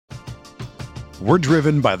We're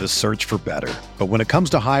driven by the search for better. But when it comes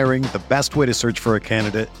to hiring, the best way to search for a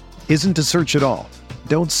candidate isn't to search at all.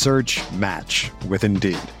 Don't search, match with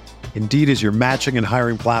Indeed. Indeed is your matching and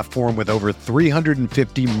hiring platform with over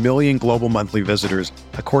 350 million global monthly visitors,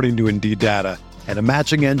 according to Indeed data, and a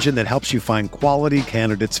matching engine that helps you find quality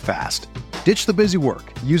candidates fast. Ditch the busy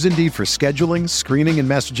work. Use Indeed for scheduling, screening, and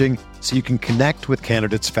messaging so you can connect with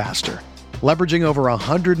candidates faster. Leveraging over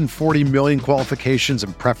 140 million qualifications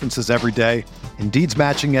and preferences every day, Indeed's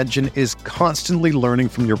matching engine is constantly learning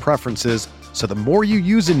from your preferences, so the more you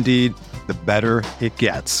use Indeed, the better it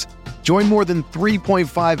gets. Join more than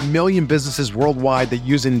 3.5 million businesses worldwide that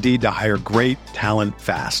use Indeed to hire great talent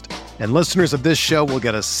fast. And listeners of this show will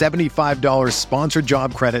get a $75 sponsored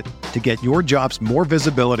job credit to get your jobs more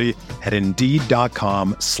visibility at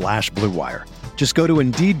Indeed.com/Blue Wire. Just go to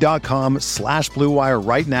Indeed.com/Blue Wire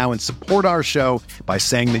right now and support our show by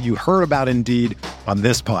saying that you heard about Indeed on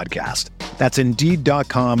this podcast. That's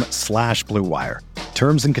Indeed.com/Blue Wire.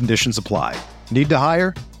 Terms and conditions apply. Need to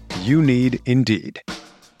hire? You need Indeed.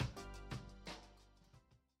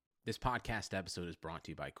 This podcast episode is brought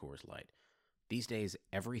to you by Coors Light. These days,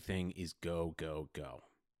 everything is go, go, go.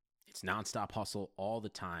 It's nonstop hustle all the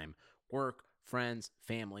time. Work, friends,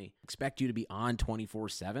 family, expect you to be on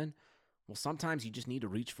 24/7. Well, sometimes you just need to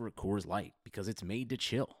reach for a Coors Light because it's made to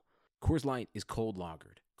chill. Coors Light is cold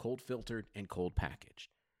lagered, cold filtered, and cold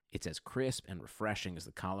packaged. It's as crisp and refreshing as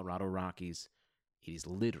the Colorado Rockies. It is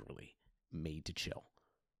literally made to chill.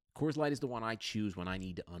 Coors Light is the one I choose when I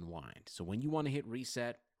need to unwind. So when you want to hit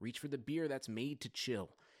reset, reach for the beer that's made to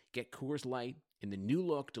chill. Get Coors Light in the new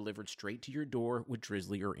look delivered straight to your door with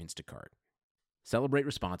Drizzly or Instacart. Celebrate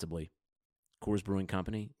responsibly. Coors Brewing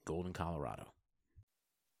Company, Golden, Colorado.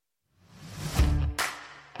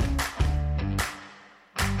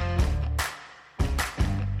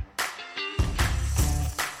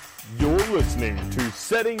 You're listening to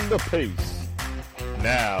Setting the Pace.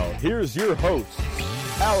 Now, here's your hosts,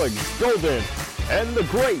 Alex Golden and the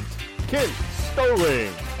great Kent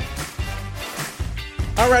Sterling.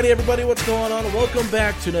 Alrighty, everybody, what's going on? Welcome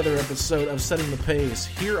back to another episode of Setting the Pace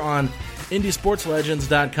here on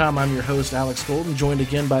IndieSportsLegends.com. I'm your host, Alex Golden, joined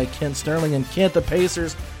again by Kent Sterling. And Kent, the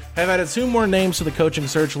Pacers have added two more names to the coaching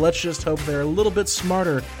search. Let's just hope they're a little bit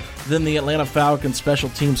smarter than the Atlanta Falcons special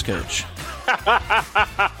teams coach.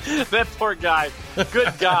 That poor guy.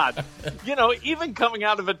 Good God. Even coming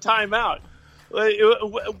out of a timeout,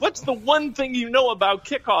 what's the one thing you know about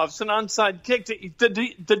kickoffs and onside kicks?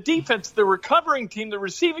 The defense, the recovering team, the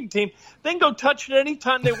receiving team, they can go touch it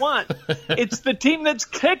anytime they want. It's the team that's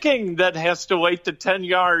kicking that has to wait the 10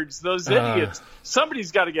 yards. Those idiots.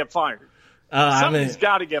 Somebody's got to get fired. Somebody's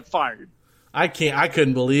got to get fired. I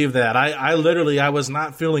couldn't believe that. I was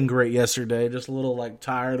not feeling great yesterday. Just a little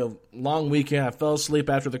tired of long weekend. I fell asleep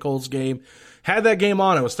after the Colts game. Had that game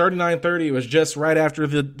on. It was 39-30. It was just right after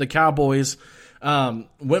the Cowboys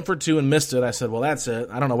went for two and missed it. I said, well, that's it.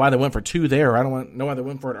 I don't know why they went for two there. I don't know why they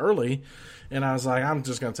went for it early. And I was like, I'm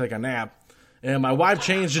just going to take a nap. And my wife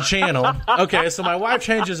changed the channel. Okay, so my wife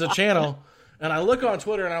changes the channel. And I look on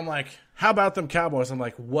Twitter and I'm like, how about them Cowboys? I'm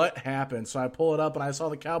like, what happened? So I pull it up and I saw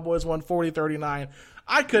the Cowboys won 40-39.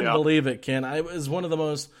 I couldn't believe it, Ken. It was one of the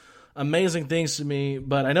most amazing things to me.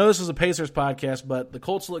 But I know this is a Pacers podcast, but the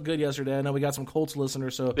Colts looked good yesterday. I know we got some Colts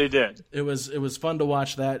listeners, so they did. It was fun to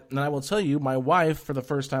watch that. And I will tell you, my wife, for the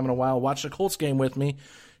first time in a while, watched a Colts game with me.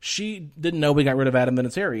 She didn't know we got rid of Adam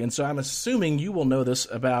Vinatieri. And so I'm assuming you will know this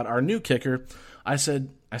about our new kicker. I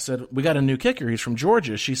said, we got a new kicker. He's from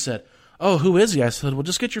Georgia. She said, oh, who is he? I said, well,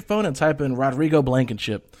 just get your phone and type in Rodrigo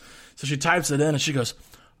Blankenship. So she types it in, and she goes,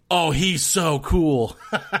 oh, he's so cool.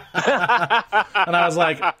 And I was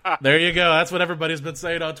like, there you go. That's what everybody's been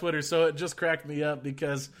saying on Twitter. So it just cracked me up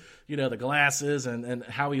because, the glasses and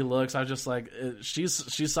how he looks. I was just like, she's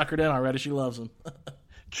suckered in already. She loves him.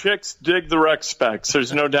 Chicks dig the rec specs.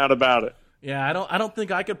 There's no doubt about it. Yeah, I don't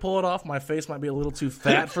think I could pull it off. My face might be a little too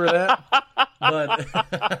fat for that. But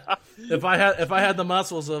if I had the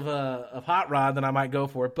muscles of Hot Rod, then I might go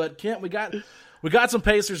for it. But Kent, we got some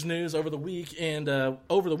Pacers news over the week, and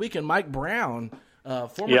over the weekend, Mike Brown,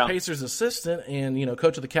 former Pacers assistant and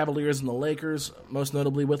coach of the Cavaliers and the Lakers, most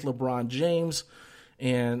notably with LeBron James,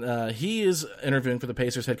 and he is interviewing for the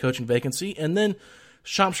Pacers head coaching vacancy. And then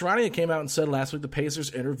Shams Charania came out and said last week the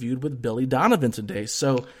Pacers interviewed with Billy Donovan today.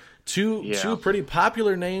 So two pretty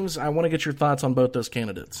popular names. I want to get your thoughts on both those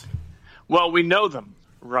candidates. Well, we know them,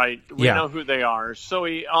 right? We know who they are. So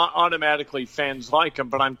automatically fans like them.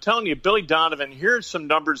 But I'm telling you, Billy Donovan, here's some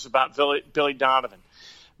numbers about Billy Donovan.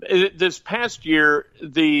 This past year,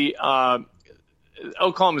 the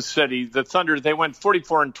Oklahoma City, the Thunder, they went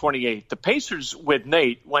 44-28. The Pacers with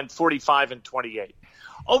Nate went 45-28.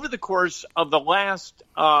 Over the course of the last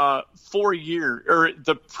 4 years, or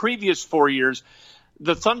the previous 4 years,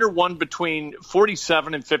 the Thunder won between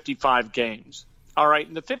 47 and 55 games. All right,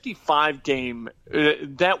 in the 55 game,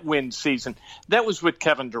 that win season, that was with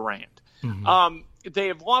Kevin Durant. Mm-hmm. They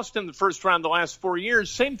have lost in the first round the last 4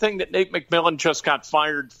 years. Same thing that Nate McMillan just got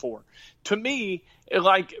fired for. To me,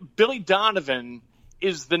 like, Billy Donovan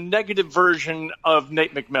is the negative version of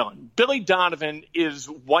Nate McMillan. Billy Donovan is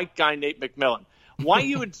white guy Nate McMillan. Why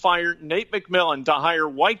you would fire Nate McMillan to hire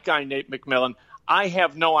white guy Nate McMillan, I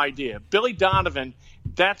have no idea. Billy Donovan,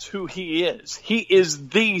 that's who he is. He is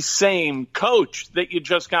the same coach that you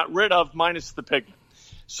just got rid of, minus the pigment.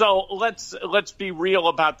 So let's be real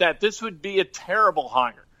about that. This would be a terrible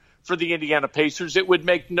hire for the Indiana Pacers. It would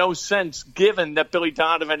make no sense given that Billy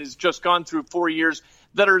Donovan has just gone through 4 years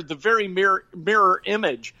that are the very mirror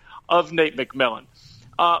image of Nate McMillan.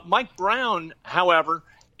 Mike Brown, however,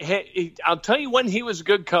 I'll tell you when he was a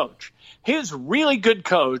good coach. He was a really good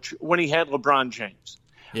coach when he had LeBron James.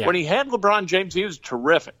 Yeah. When he had LeBron James, he was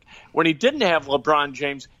terrific. When he didn't have LeBron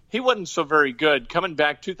James, he wasn't so very good. Coming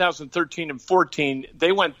back 2013 and 14,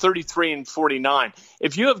 they went 33-49.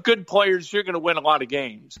 If you have good players, you're going to win a lot of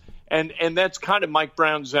games. And that's kind of Mike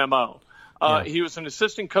Brown's MO. He was an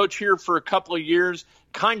assistant coach here for a couple of years,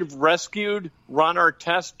 kind of rescued Ron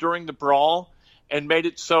Artest during the brawl and made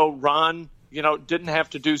it so Ron, didn't have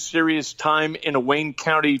to do serious time in a Wayne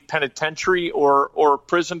County penitentiary or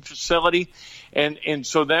prison facility. And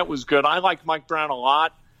so that was good. I like Mike Brown a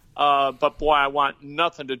lot. But, boy, I want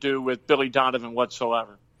nothing to do with Billy Donovan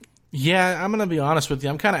whatsoever. Yeah, I'm going to be honest with you.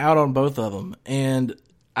 I'm kind of out on both of them. And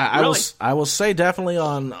I will say definitely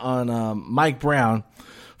on Mike Brown.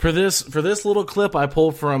 For this little clip I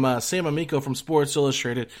pulled from Sam Amico from Sports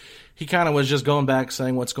Illustrated, he kind of was just going back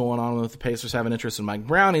saying what's going on with the Pacers having interest in Mike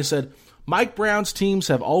Brown. He said, Mike Brown's teams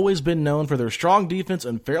have always been known for their strong defense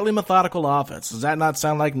and fairly methodical offense. Does that not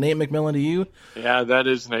sound like Nate McMillan to you? Yeah, that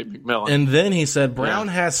is Nate McMillan. And then he said, Brown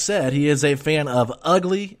has said he is a fan of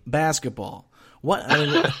ugly basketball. What?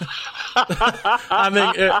 I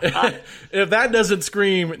mean, if that doesn't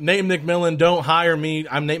scream Nate McMillan, don't hire me,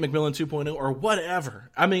 I'm Nate McMillan 2.0 or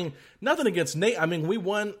whatever. I mean, nothing against Nate. I mean, we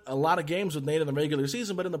won a lot of games with Nate in the regular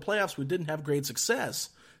season, but in the playoffs we didn't have great success.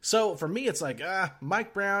 So for me, it's like,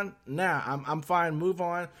 Mike Brown, I'm fine. Move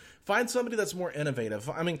on. Find somebody that's more innovative.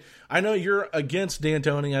 I mean, I know you're against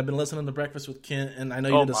D'Antoni. I've been listening to Breakfast with Kent, and I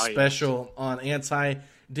know you did a special on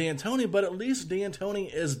anti-D'Antoni, but at least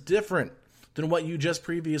D'Antoni is different than what you just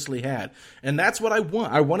previously had. And that's what I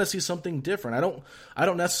want. I want to see something different. I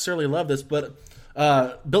don't necessarily love this, but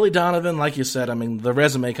Billy Donovan, like you said, I mean, the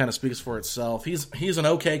resume kind of speaks for itself. He's an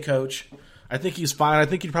okay coach. I think he's fine. I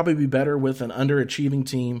think he'd probably be better with an underachieving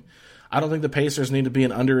team. I don't think the Pacers need to be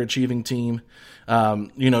an underachieving team,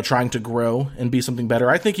 trying to grow and be something better.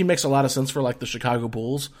 I think he makes a lot of sense for like the Chicago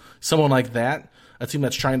Bulls, someone like that, a team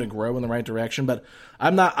that's trying to grow in the right direction. But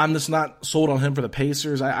I'm just not sold on him for the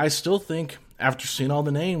Pacers. I still think after seeing all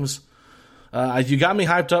the names, you got me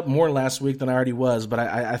hyped up more last week than I already was. But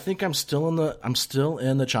I think I'm still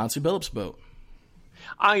in the Chauncey Billups boat.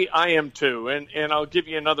 I am too, and I'll give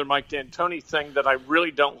you another Mike D'Antoni thing that I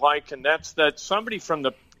really don't like, and that's that somebody from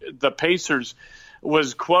the Pacers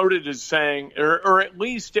was quoted as saying, or at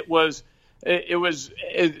least it was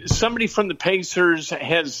somebody from the Pacers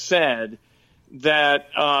has said that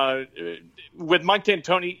with Mike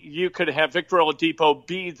D'Antoni, you could have Victor Oladipo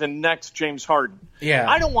be the next James Harden. Yeah,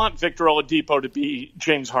 I don't want Victor Oladipo to be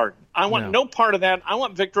James Harden. I want no part of that. I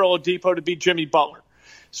want Victor Oladipo to be Jimmy Butler.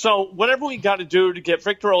 So whatever we got to do to get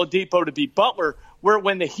Victor Oladipo to be Butler, where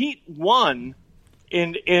when the Heat won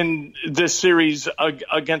in this series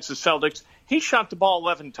against the Celtics, he shot the ball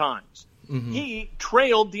 11 times. Mm-hmm. He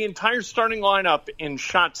trailed the entire starting lineup in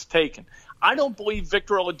shots taken. I don't believe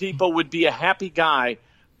Victor Oladipo would be a happy guy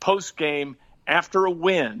post-game after a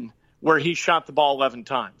win where he shot the ball 11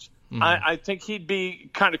 times. Mm-hmm. I think he'd be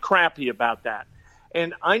kind of crappy about that.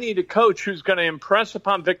 And I need a coach who's going to impress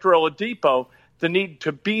upon Victor Oladipo the need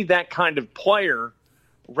to be that kind of player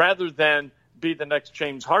rather than be the next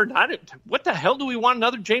James Harden. What the hell do we want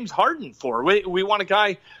another James Harden for? We want a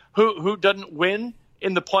guy who doesn't win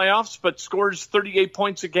in the playoffs but scores 38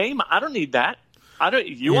 points a game. I don't need that.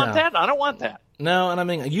 You want that? I don't want that. No, and I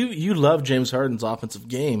mean, you love James Harden's offensive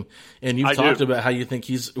game, and you've talked about how you think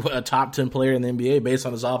he's a top 10 player in the NBA based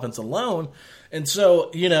on his offense alone. And so,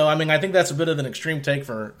 I mean, I think that's a bit of an extreme take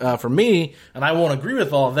for me, and I won't agree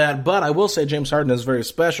with all of that, but I will say James Harden is very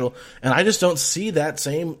special, and I just don't see that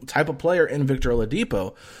same type of player in Victor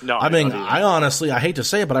Oladipo. No, I mean, I honestly, I hate to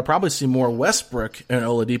say it, but I probably see more Westbrook in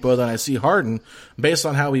Oladipo than I see Harden based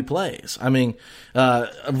on how he plays. I mean,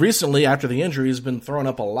 recently, after the injury, he's been throwing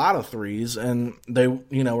up a lot of threes, and they,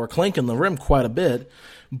 were clanking the rim quite a bit.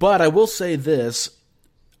 But I will say this,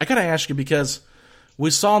 I got to ask you because we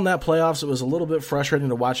saw in that playoffs, it was a little bit frustrating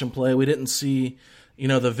to watch him play. We didn't see,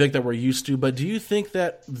 the Vic that we're used to. But do you think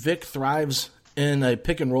that Vic thrives in a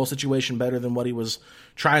pick and roll situation better than what he was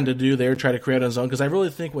trying to do there, try to create on his own? Because I really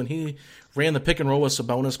think when he ran the pick and roll with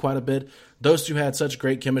Sabonis quite a bit, those two had such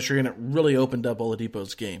great chemistry, and it really opened up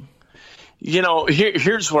Oladipo's game.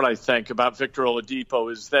 Here's what I think about Victor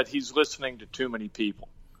Oladipo is that he's listening to too many people.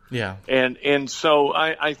 Yeah. And so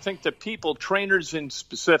I think that people, trainers in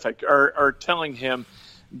specific, are telling him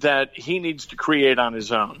that he needs to create on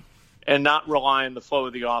his own and not rely on the flow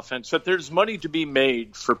of the offense, that there's money to be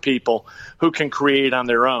made for people who can create on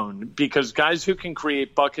their own, because guys who can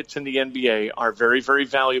create buckets in the NBA are very, very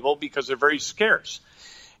valuable because they're very scarce.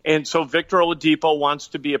 And so Victor Oladipo wants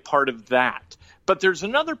to be a part of that. But there's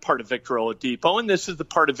another part of Victor Oladipo, and this is the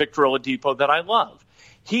part of Victor Oladipo that I love.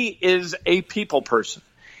 He is a people person.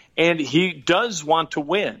 And he does want to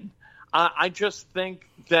win. I just think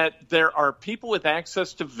that there are people with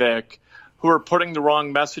access to Vic who are putting the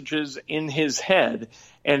wrong messages in his head.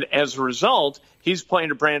 And as a result, he's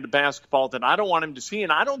playing a brand of basketball that I don't want him to see,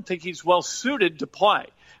 and I don't think he's well suited to play.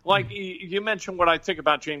 Like you mentioned what I think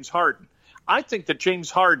about James Harden. I think that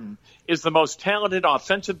James Harden is the most talented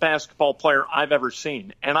offensive basketball player I've ever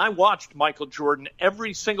seen. And I watched Michael Jordan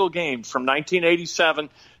every single game from 1987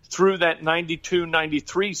 through that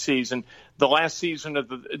 92-93 season, the last season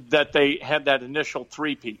that they had that initial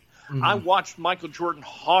three-peat. Mm-hmm. I watched Michael Jordan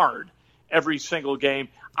hard every single game.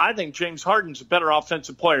 I think James Harden's a better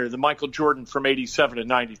offensive player than Michael Jordan from 87 to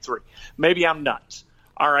 93. Maybe I'm nuts,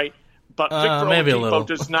 all right? But Victor Oladipo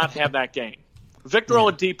does not have that game. Victor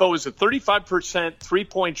Oladipo is a 35%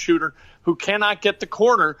 three-point shooter who cannot get the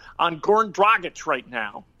corner on Goran Dragic right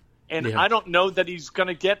now. And I don't know that he's going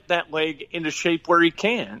to get that leg into shape where he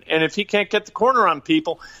can. And if he can't get the corner on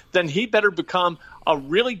people, then he better become a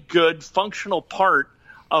really good functional part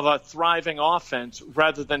of a thriving offense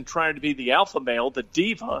rather than trying to be the alpha male, the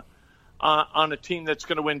diva, on a team that's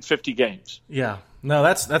going to win 50 games. Yeah. No,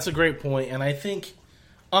 that's a great point. And I think,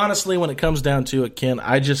 honestly, when it comes down to it, Ken,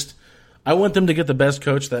 I want them to get the best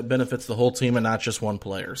coach that benefits the whole team and not just one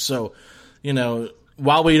player. So,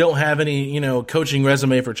 while we don't have any, coaching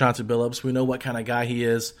resume for Chauncey Billups, we know what kind of guy he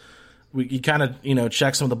is. He kind of,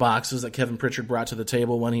 check some of the boxes that Kevin Pritchard brought to the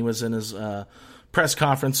table when he was in his press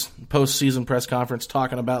conference, postseason press conference,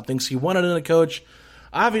 talking about things he wanted in a coach.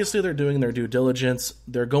 Obviously, they're doing their due diligence.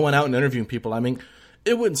 They're going out and interviewing people. I mean,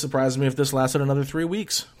 it wouldn't surprise me if this lasted another 3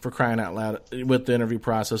 weeks, for crying out loud, with the interview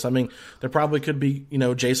process. I mean, there probably could be,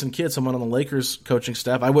 Jason Kidd, someone on the Lakers coaching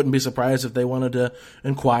staff. I wouldn't be surprised if they wanted to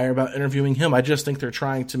inquire about interviewing him. I just think they're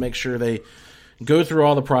trying to make sure they go through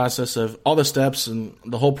all the process of all the steps and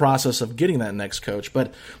the whole process of getting that next coach.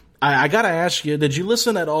 But I got to ask you, did you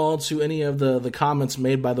listen at all to any of the comments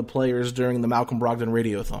made by the players during the Malcolm Brogdon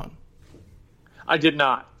Radiothon? I did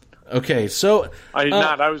not. Okay, so I did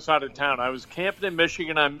not. I was out of town. I was camping in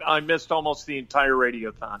Michigan. I missed almost the entire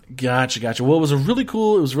radiothon. Gotcha. Well, it was a really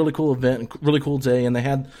cool event, and really cool day, and they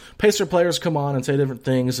had Pacer players come on and say different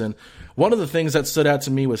things. And one of the things that stood out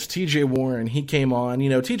to me was T.J. Warren. He came on.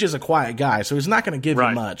 T.J.'s a quiet guy, so he's not going to give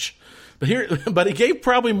you much. But he gave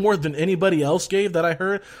probably more than anybody else gave that I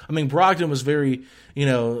heard. I mean, Brogdon was very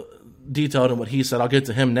detailed in what he said. I'll get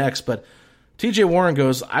to him next, but T.J. Warren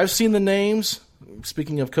goes, "I've seen the names."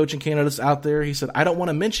 Speaking of coaching candidates out there, he said, "I don't want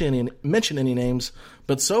to mention any names,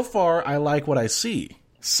 but so far I like what I see."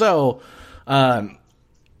 So,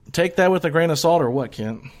 take that with a grain of salt, or what,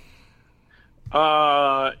 Kent?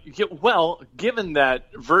 Well, given that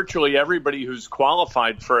virtually everybody who's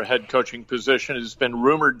qualified for a head coaching position has been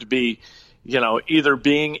rumored to be, either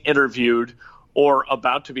being interviewed or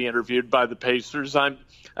about to be interviewed by the Pacers,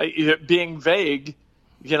 being vague.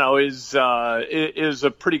 Is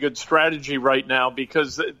a pretty good strategy right now,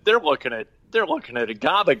 because they're looking at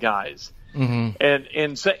Agaba guys, and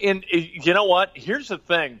you know what? Here's the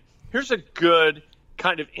thing. Here's a good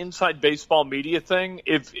kind of inside baseball media thing.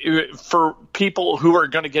 If for people who are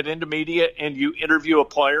going to get into media and you interview a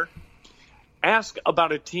player, ask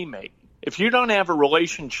about a teammate. If you don't have a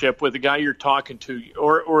relationship with the guy you're talking to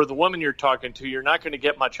or the woman you're talking to, you're not going to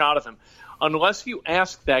get much out of him unless you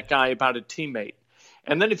ask that guy about a teammate.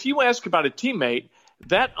 And then if you ask about a teammate,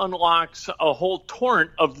 that unlocks a whole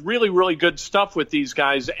torrent of really, really good stuff with these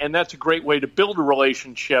guys, and that's a great way to build a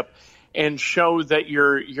relationship and show that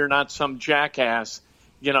you're not some jackass,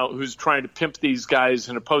 who's trying to pimp these guys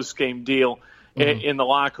in a post-game deal in the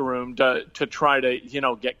locker room to try to,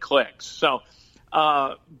 get clicks. So,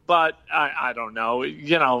 but I don't know.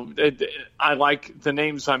 I like the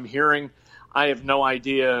names I'm hearing. I have no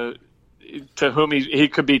idea to whom he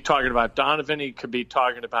could be talking about. Donovan, he could be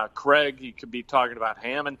talking about Craig, he could be talking about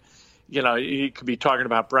Hammond, he could be talking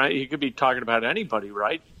about Bryant, he could be talking about anybody,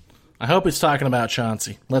 right? I hope he's talking about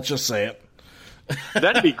Chauncey. Let's just say it.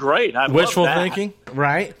 That'd be great. Wishful thinking,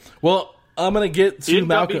 right? Well, I'm going to get to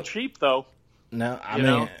Malcolm. He'd be cheap, though. No, I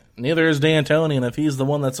mean, neither is D'Antoni, and if he's the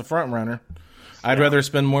one that's a front runner, I'd rather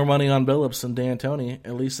spend more money on Billups than D'Antoni.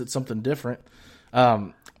 At least it's something different.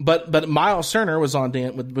 But Myles Turner was on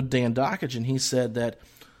with Dan Dockage, and he said that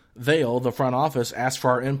the front office, asked for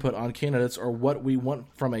our input on candidates or what we want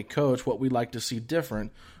from a coach, what we'd like to see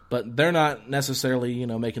different. But they're not necessarily,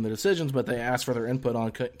 making the decisions, but they asked for their input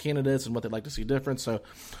on candidates and what they'd like to see different. So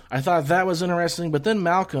I thought that was interesting. But then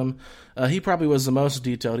Malcolm, he probably was the most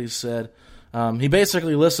detailed. He said he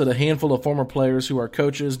basically listed a handful of former players who are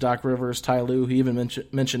coaches, Doc Rivers, Ty Lue. He even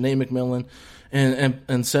mentioned Nate McMillan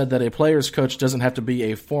and said that a player's coach doesn't have to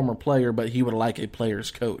be a former player, but he would like a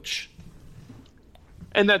player's coach.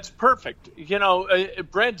 And that's perfect.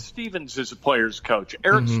 Brad Stevens is a player's coach.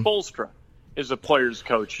 Eric Spoelstra is a player's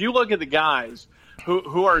coach. You look at the guys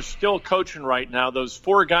who are still coaching right now, those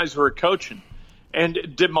four guys who are coaching. And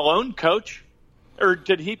did Malone coach? Or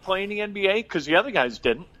did he play in the NBA? Because the other guys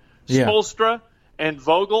didn't. Yeah. Spoelstra and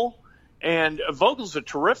Vogel. And Vogel's a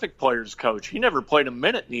terrific player's coach. He never played a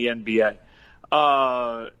minute in the NBA.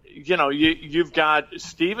 You've got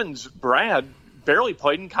Stevens. Brad barely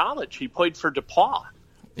played in college. He played for DePaul,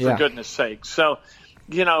 for goodness sake. So,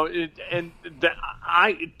 to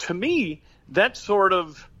me, that's sort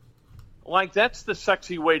of like that's the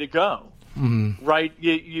sexy way to go, right?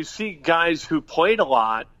 You see guys who played a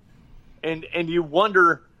lot, and you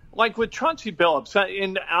wonder, like with Chauncey Billups,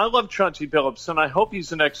 and I love Chauncey Billups, and I hope he's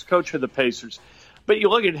the next coach of the Pacers. But you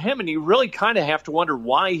look at him, and you really kind of have to wonder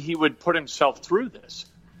why he would put himself through this.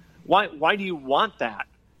 Why do you want that?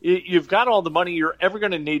 You've got all the money you're ever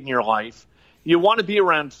going to need in your life. You want to be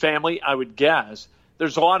around family, I would guess.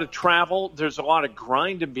 There's a lot of travel. There's a lot of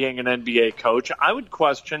grind in being an NBA coach. I would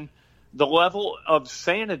question the level of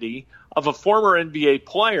sanity of a former NBA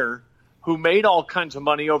player who made all kinds of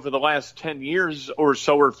money over the last 10 years or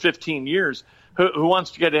so, or 15 years, who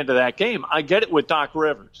wants to get into that game. I get it with Doc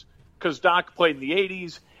Rivers, because Doc played in the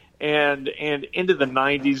 80s and into the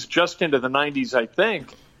 90s, just into the 90s, I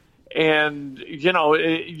think. And,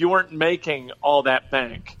 you weren't making all that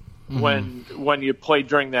bank when you played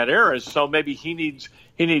during that era. So maybe he needs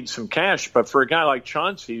some cash. But for a guy like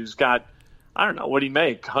Chauncey, who's got, I don't know, what do he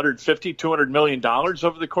make, $150, $200 million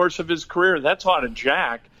over the course of his career? That's a lot of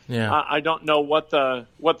jack. Yeah. I don't know what the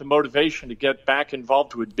motivation to get back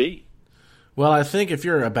involved would be. Well, I think if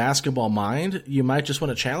you're a basketball mind, you might just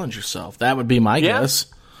want to challenge yourself. That would be my guess.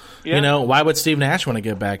 Yeah. Why would Steve Nash want to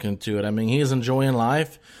get back into it? I mean, he's enjoying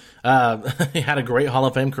life. He had a great Hall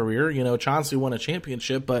of Fame career. Chauncey won a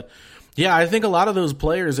championship. But, yeah, I think a lot of those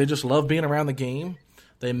players, they just love being around the game.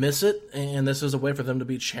 They miss it, and this is a way for them to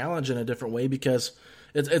be challenged in a different way, because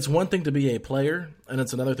it's one thing to be a player, and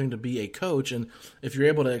it's another thing to be a coach. And if you're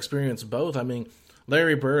able to experience both, I mean,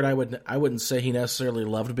 Larry Bird, I wouldn't say he necessarily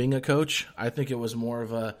loved being a coach. I think it was more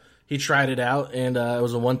of he tried it out, and it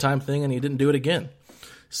was a one-time thing, and he didn't do it again.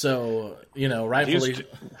 So, rightfully,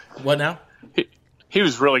 what now? He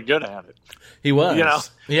was really good at it. He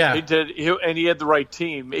was. Yeah. He did, and he had the right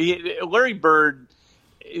team. Larry Bird,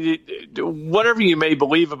 whatever you may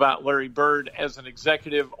believe about Larry Bird as an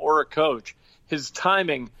executive or a coach, his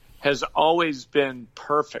timing has always been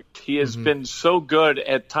perfect. He has been so good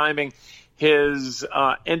at timing his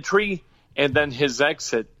entry and then his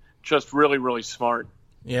exit, just really, really smart.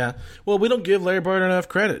 Yeah. Well, we don't give Larry Bird enough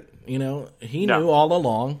credit. He knew all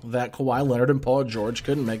along that Kawhi Leonard and Paul George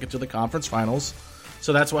couldn't make it to the conference finals.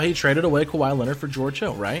 So that's why he traded away Kawhi Leonard for George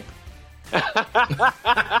Hill, right?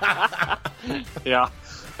 Yeah.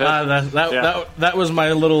 That was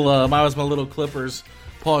my little Clippers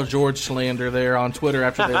Paul George slander there on Twitter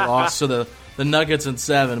after they lost to the Nuggets in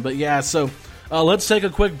 7. But yeah, so let's take a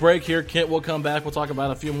quick break here. Kent, we'll come back. We'll talk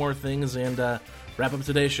about a few more things and wrap up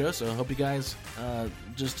today's show. So I hope you guys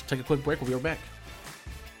just take a quick break. We'll be right back.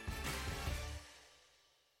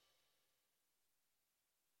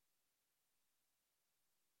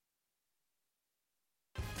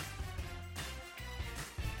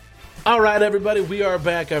 All right, everybody, we are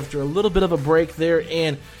back after a little bit of a break there,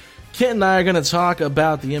 and Kent and I are going to talk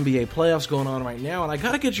about the NBA playoffs going on right now, and I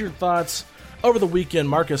got to get your thoughts. Over the weekend,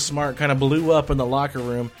 Marcus Smart kind of blew up in the locker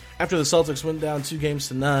room after the Celtics went down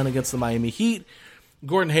 2-0 against the Miami Heat.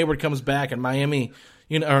 Gordon Hayward comes back, and Miami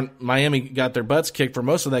got their butts kicked for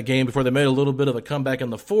most of that game before they made a little bit of a comeback in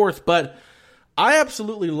the fourth, but I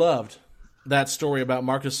absolutely loved that story about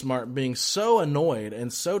Marcus Smart being so annoyed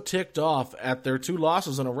and so ticked off at their 2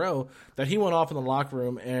 losses in a row that he went off in the locker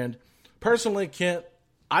room. And personally, Kent,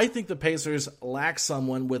 I think the Pacers lack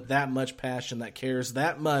someone with that much passion that cares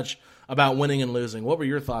that much about winning and losing. What were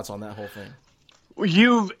your thoughts on that whole thing?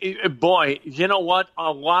 You know what?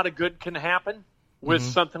 A lot of good can happen with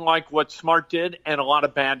something like what Smart did, and a lot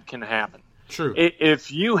of bad can happen. True.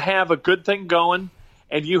 If you have a good thing going,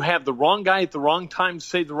 and you have the wrong guy at the wrong time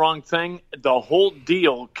say the wrong thing, the whole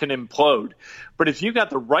deal can implode. But if you got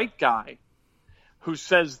the right guy who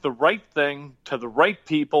says the right thing to the right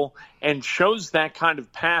people and shows that kind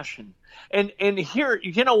of passion, and here,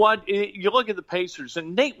 you know what? You look at the Pacers,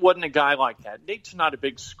 and Nate wasn't a guy like that. Nate's not a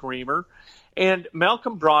big screamer. And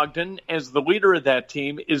Malcolm Brogdon, as the leader of that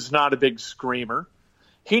team, is not a big screamer.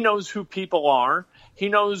 He knows who people are. He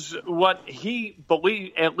knows what he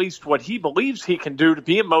believes, at least what he believes he can do to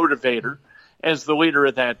be a motivator as the leader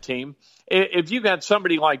of that team. If you got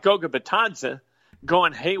somebody like Goga Bitadze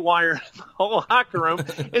going haywire in the whole locker room,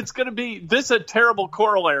 it's going to be this a terrible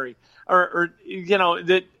corollary. Or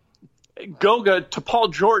that Goga to Paul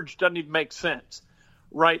George doesn't even make sense,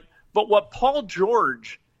 right? But what Paul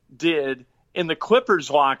George did in the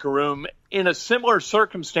Clippers locker room in a similar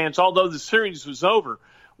circumstance, although the series was over,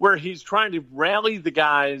 where he's trying to rally the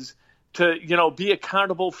guys to, be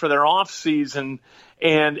accountable for their off season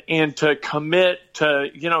and to commit to,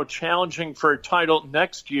 challenging for a title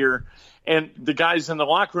next year. And the guys in the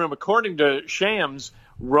locker room, according to Shams,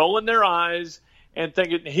 rolling their eyes and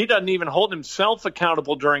thinking he doesn't even hold himself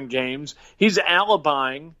accountable during games. He's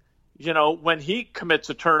alibying, when he commits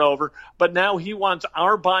a turnover, but now he wants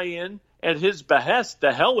our buy-in at his behest.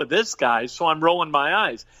 To hell with this guy, so I'm rolling my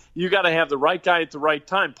eyes. You got to have the right guy at the right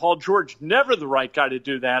time. Paul George, never the right guy to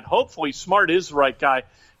do that. Hopefully Smart is the right guy,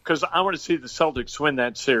 because I want to see the Celtics win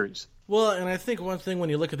that series. Well, and I think one thing when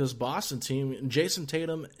you look at this Boston team, Jason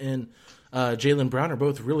Tatum and Jaylen Brown are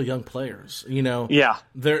both really young players. Yeah.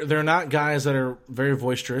 They're not guys that are very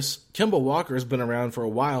boisterous. Kemba Walker has been around for a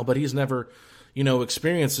while, but he's never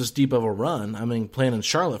experienced this deep of a run. I mean, playing in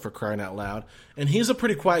Charlotte, for crying out loud. And he's a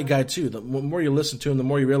pretty quiet guy, too. The more you listen to him, the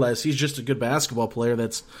more you realize he's just a good basketball player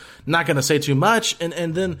that's not going to say too much.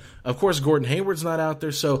 And then, of course, Gordon Hayward's not out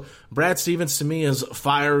there. So Brad Stevens, to me, is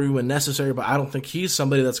fiery when necessary, but I don't think he's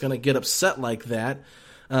somebody that's going to get upset like that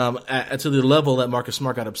to the level that Marcus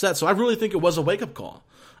Smart got upset. So I really think it was a wake-up call.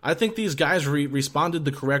 I think these guys responded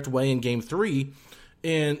the correct way in Game 3.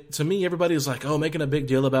 And to me, everybody's like, making a big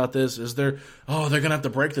deal about this. They're going to have to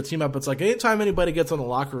break the team up. It's like anytime anybody gets on the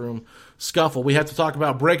locker room scuffle, we have to talk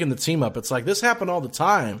about breaking the team up. It's like this happened all the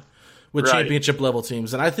time with championship-level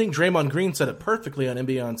teams. And I think Draymond Green said it perfectly on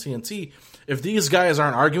NBA on TNT. If these guys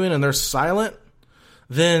aren't arguing and they're silent,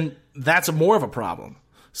 then that's more of a problem.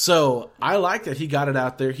 So I like that he got it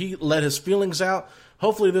out there. He let his feelings out.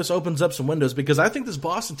 Hopefully this opens up some windows, because I think this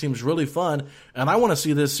Boston team is really fun, and I want to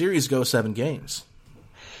see this series go 7 games.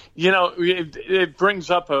 It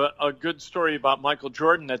brings up a good story about Michael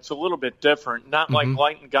Jordan that's a little bit different. Not like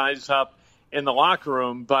lighting guys up in the locker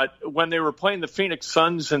room, but when they were playing the Phoenix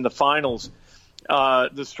Suns in the finals,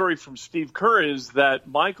 the story from Steve Kerr is that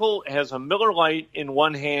Michael has a Miller Lite in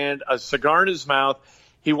one hand, a cigar in his mouth.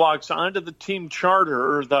 He walks onto the team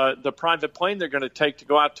charter, or the private plane they're going to take to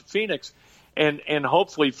go out to Phoenix and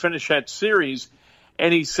hopefully finish that series.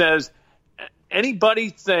 And he says, anybody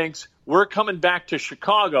thinks we're coming back to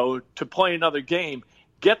Chicago to play another game,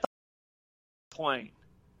 get the plane.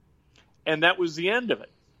 And that was the end of it.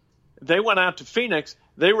 They went out to Phoenix,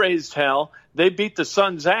 they raised hell, they beat the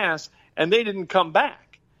Suns' ass, and they didn't come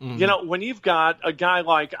back. When you've got a guy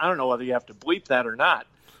like, I don't know whether you have to bleep that or not.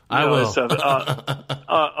 I will. It's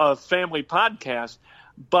a family podcast.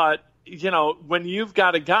 But, when you've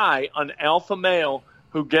got a guy, an alpha male,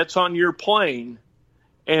 who gets on your plane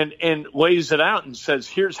and lays it out and says,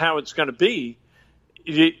 here's how it's going to be,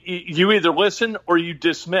 you either listen or you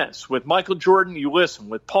dismiss. With Michael Jordan, you listen.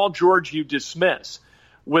 With Paul George, you dismiss.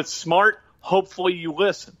 With Smart, hopefully you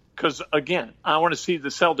listen. Because, again, I want to see the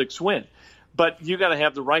Celtics win. But you got to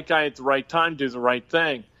have the right guy at the right time, do the right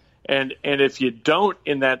thing. And if you don't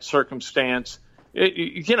in that circumstance,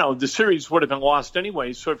 the series would have been lost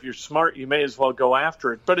anyway. So if you're smart, you may as well go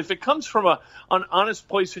after it. But if it comes from an honest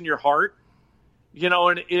place in your heart,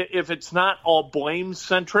 and if it's not all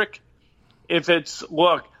blame-centric, if it's,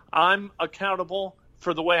 look, I'm accountable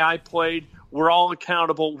for the way I played. We're all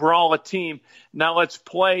accountable. We're all a team. Now let's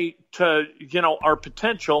play to, our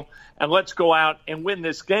potential, and let's go out and win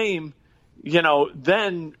this game.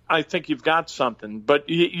 Then I think you've got something. But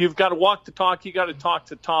you've got to walk the talk. You got to talk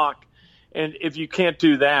the talk. And if you can't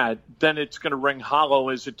do that, then it's going to ring hollow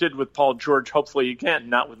as it did with Paul George, hopefully again,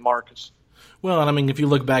 not with Marcus. Well, and I mean, if you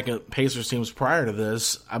look back at Pacers teams prior to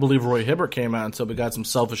this, I believe Roy Hibbert came out and said we got some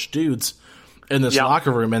selfish dudes in this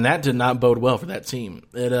locker room, and that did not bode well for that team.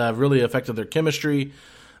 It really affected their chemistry.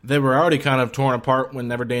 They were already kind of torn apart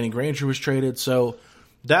whenever Danny Granger was traded, so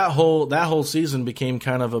that whole season became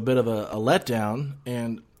kind of a bit of a letdown,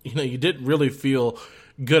 and you didn't really feel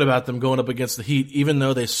good about them going up against the Heat, even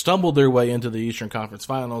though they stumbled their way into the Eastern Conference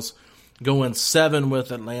Finals, going 7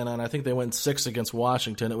 with Atlanta, and I think they went 6 against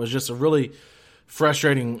Washington. It was just a really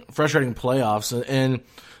frustrating playoffs, and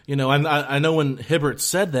I know when Hibbert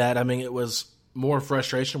said that, I mean, it was more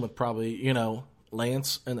frustration with probably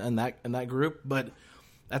Lance and that group, but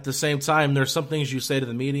at the same time, there's some things you say to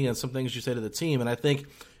the media and some things you say to the team, and I think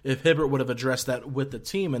if Hibbert would have addressed that with the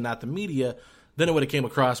team and not the media, then it would have came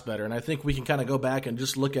across better. And I think we can kind of go back and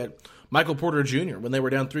just look at Michael Porter Jr. When they were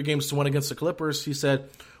down 3-1 against the Clippers, he said,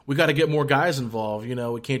 we got to get more guys involved.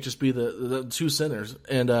 It can't just be the two centers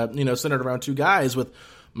and, centered around 2 guys with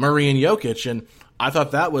Murray and Jokic. And I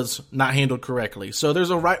thought that was not handled correctly. So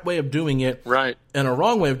there's a right way of doing it and a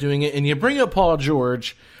wrong way of doing it. And you bring up Paul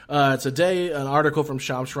George. Today, an article from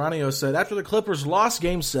Shams Charania said, after the Clippers lost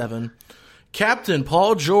Game 7, Captain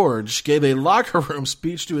Paul George gave a locker room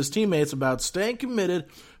speech to his teammates about staying committed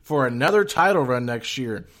for another title run next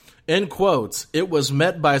year. In quotes, it was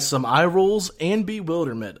met by some eye rolls and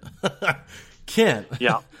bewilderment. Kent,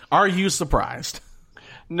 are you surprised?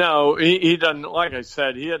 No, he doesn't. Like I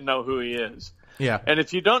said, he doesn't know who he is. Yeah. And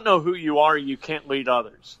if you don't know who you are, you can't lead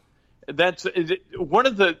others. That's one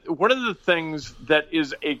of the things that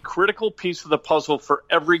is a critical piece of the puzzle for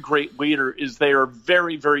every great leader is they are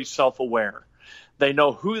very, very self-aware. They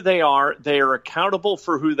know who they are. They are accountable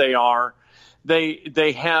for who they are.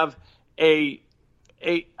 They have a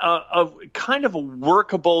kind of a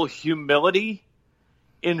workable humility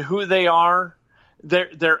in who they are.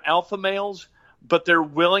 They're alpha males, but they're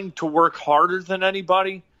willing to work harder than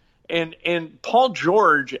anybody. And Paul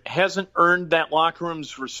George hasn't earned that locker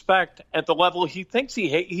room's respect at the level he thinks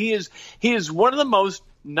he is. He is one of the most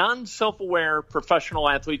non-self-aware professional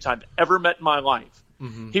athletes I've ever met in my life.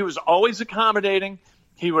 Mm-hmm. He was always accommodating.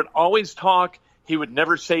 He would always talk. He would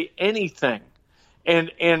never say anything.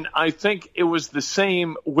 And I think it was the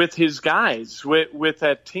same with his guys, with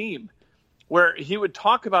that team, where he would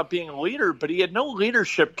talk about being a leader, but he had no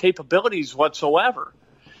leadership capabilities whatsoever.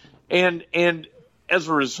 And as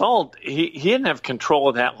a result, he didn't have control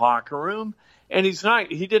of that locker room, and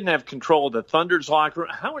he didn't have control of the Thunder's locker room.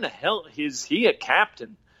 How in the hell is he a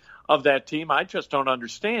captain of that team? I just don't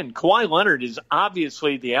understand. Kawhi Leonard is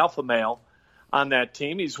obviously the alpha male on that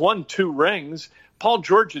team. He's won 2 rings. Paul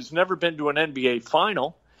George has never been to an NBA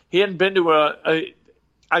final. He hadn't been to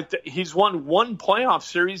he's won 1 playoff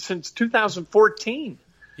series since 2014.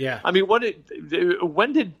 Yeah. I mean,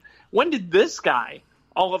 when did this guy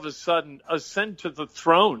all of a sudden ascend to the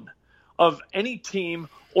throne of any team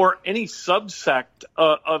or any subsect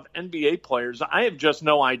of NBA players? I have just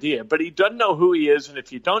no idea. But he doesn't know who he is, and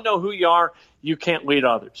if you don't know who you are, you can't lead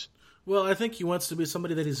others. Well, I think he wants to be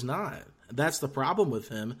somebody that he's not. That's the problem with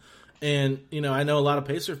him. And, I know a lot of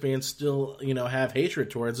Pacer fans still, have hatred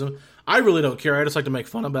towards him. I really don't care. I just like to make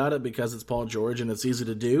fun about it because it's Paul George and it's easy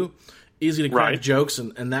to do. Easy to crack jokes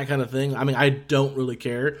and that kind of thing. I mean, I don't really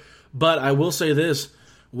care. But I will say this.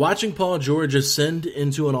 Watching Paul George ascend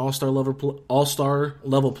into an all-star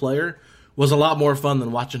level player was a lot more fun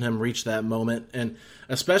than watching him reach that moment. And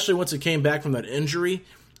especially once he came back from that injury,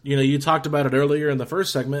 you talked about it earlier in the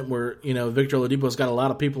first segment where, Victor Oladipo's got a lot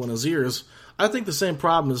of people in his ears. I think the same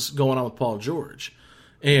problem is going on with Paul George.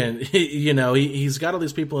 And, he's got all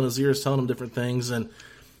these people in his ears telling him different things. And,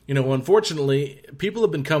 unfortunately, people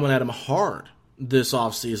have been coming at him hard this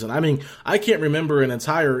offseason. I mean, I can't remember an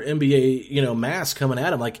entire NBA, mass coming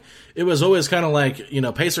at him. Like, it was always kind of like,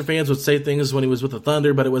 Pacer fans would say things when he was with the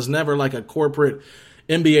Thunder, but it was never like a corporate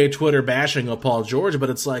NBA Twitter bashing of Paul George, but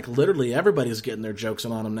it's like literally everybody's getting their jokes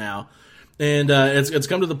on him now. And it's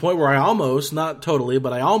come to the point where I almost, not totally,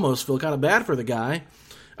 but I almost feel kind of bad for the guy.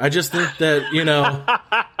 I just think that,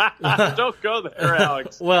 Don't go there,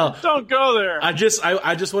 Alex. Well, don't go there. I just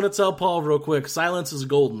want to tell Paul real quick, silence is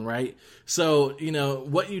golden, right? So,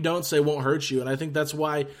 what you don't say won't hurt you. And I think that's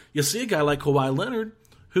why you see a guy like Kawhi Leonard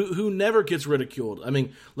who never gets ridiculed. I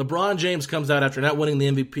mean, LeBron James comes out after not winning the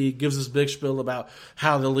MVP, gives this big spiel about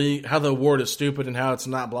how the award is stupid and how it's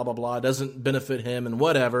not blah, blah, blah. It doesn't benefit him and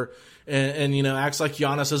whatever. And acts like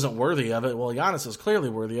Giannis isn't worthy of it. Well, Giannis is clearly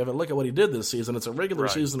worthy of it. Look at what he did this season. It's a regular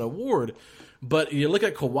season award. But you look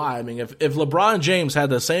at Kawhi. I mean, if LeBron James had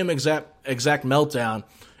the same exact meltdown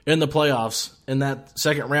in the playoffs in that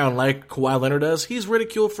second round like Kawhi Leonard does, he's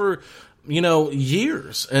ridiculed for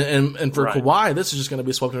years. And for Kawhi, this is just going to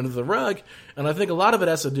be swept under the rug. And I think a lot of it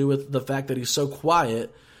has to do with the fact that he's so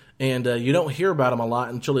quiet and you don't hear about him a lot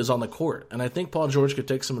until he's on the court. And I think Paul George could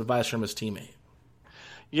take some advice from his teammate.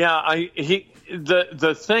 Yeah,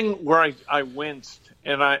 the thing where I winced,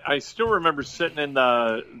 and I still remember sitting in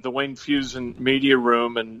the Wayne Fusen media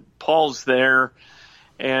room, and Paul's there,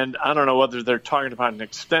 and I don't know whether they're talking about an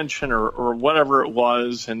extension or whatever it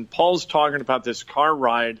was, and Paul's talking about this car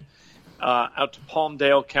ride out to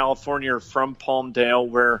Palmdale, California, or from Palmdale,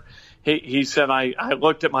 where he said, I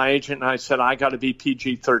looked at my agent and I said, I got to be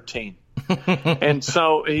PG-13. And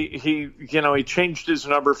so he changed his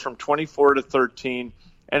number from 24 to 13,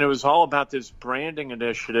 and it was all about this branding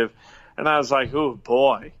initiative. And I was like, oh,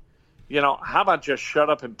 boy, how about just shut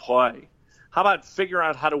up and play? How about figure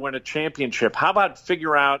out how to win a championship? How about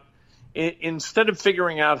instead of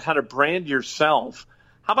figuring out how to brand yourself,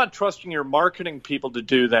 how about trusting your marketing people to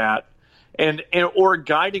do that? Or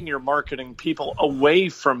guiding your marketing people away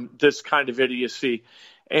from this kind of idiocy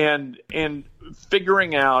and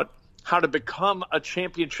figuring out how to become a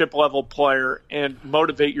championship level player and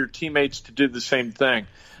motivate your teammates to do the same thing.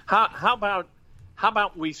 How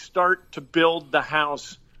about we start to build the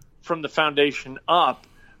house from the foundation up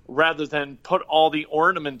rather than put all the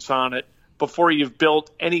ornaments on it before you've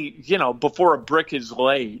built before a brick is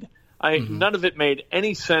laid. None of it made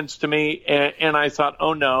any sense to me. And I thought,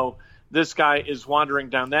 oh no, this guy is wandering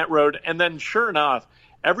down that road. And then sure enough,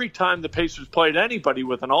 every time the Pacers played anybody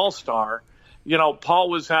with an all-star, Paul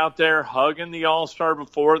was out there hugging the all-star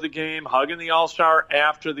before the game, hugging the all-star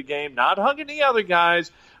after the game, not hugging the other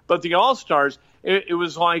guys, but the all-stars. It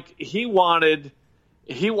was like he wanted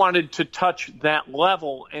to touch that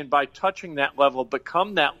level, and by touching that level,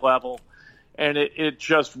 become that level. And it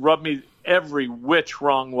just rubbed me every which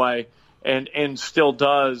wrong way. And still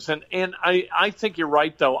does. And I think you're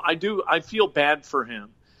right, though. I feel bad for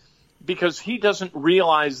him because he doesn't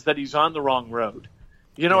realize that he's on the wrong road.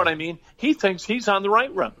 You know what I mean? He thinks he's on the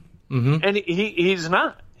right road. Mm-hmm. And he's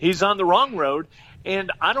not. He's on the wrong road.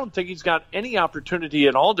 And I don't think he's got any opportunity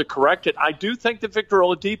at all to correct it. I do think that Victor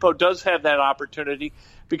Oladipo does have that opportunity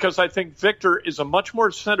because I think Victor is a much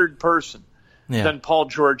more centered person than Paul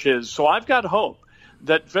George is. So I've got hope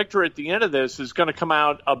that Victor at the end of this is going to come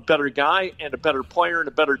out a better guy and a better player and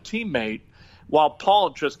a better teammate while Paul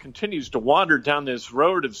just continues to wander down this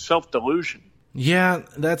road of self-delusion. Yeah,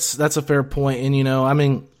 that's a fair point.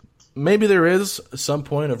 And, maybe there is some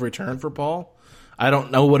point of return for Paul. I don't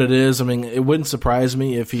know what it is. It wouldn't surprise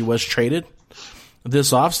me if he was traded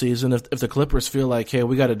this offseason, if the Clippers feel like, hey,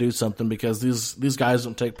 we got to do something because these guys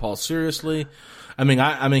don't take Paul seriously. He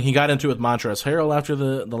got into it with Montrezl Harrell after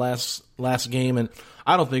the last game, and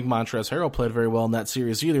I don't think Montrezl Harrell played very well in that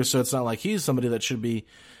series either, so it's not like he's somebody that should be,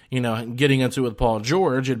 getting into it with Paul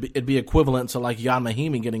George. It'd be equivalent to like Jan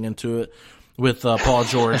Mahimi getting into it with Paul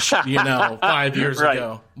George, 5 years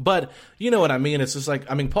ago. But you know what I mean? It's just like,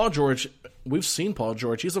 Paul George, we've seen Paul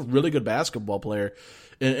George. He's a really good basketball player,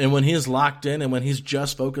 and when he's locked in and when he's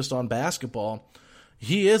just focused on basketball,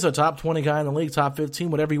 he is a top 20 guy in the league, top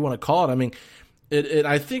 15, whatever you want to call it.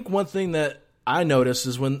 I think one thing that I noticed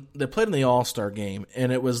is when they played in the All-Star game,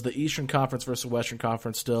 and it was the Eastern Conference versus Western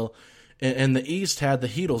Conference still, and the East had the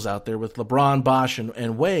Heatles out there with LeBron, Bosh,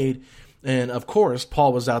 and Wade, and of course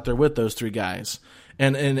Paul was out there with those three guys,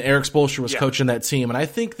 and Eric Spoelstra was coaching that team. And I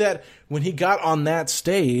think that when he got on that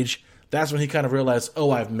stage, that's when he kind of realized,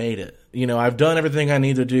 oh, I've made it. I've done everything I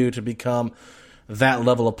need to do to become that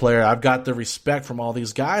level of player. I've got the respect from all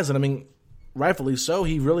these guys, and rightfully so,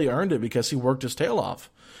 he really earned it because he worked his tail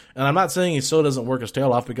off. And I'm not saying he still doesn't work his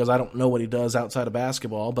tail off because I don't know what he does outside of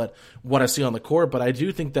basketball, but what I see on the court. But I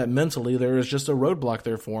do think that mentally there is just a roadblock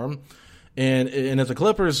there for him. And if the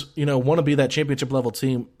Clippers, want to be that championship level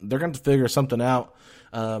team, they're going to figure something out.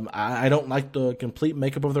 I don't like the complete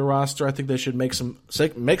makeup of their roster. I think they should make some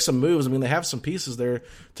moves. They have some pieces there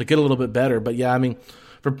to get a little bit better. But yeah,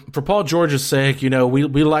 for Paul George's sake, we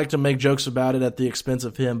like to make jokes about it at the expense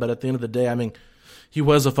of him. But at the end of the day, he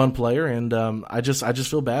was a fun player, and I just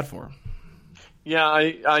feel bad for him.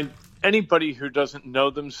 Yeah, anybody who doesn't know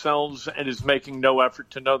themselves and is making no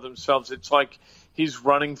effort to know themselves, it's like he's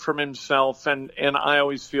running from himself, and I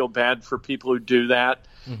always feel bad for people who do that.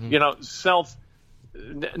 Mm-hmm.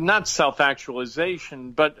 not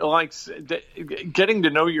self-actualization, but like getting to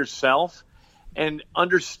know yourself and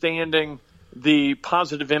understanding the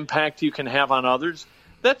positive impact you can have on others.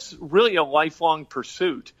 That's really a lifelong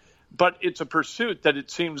pursuit, but it's a pursuit that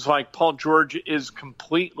it seems like Paul George is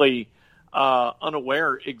completely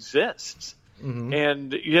unaware exists. Mm-hmm.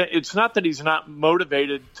 And it's not that he's not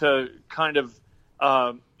motivated to kind of,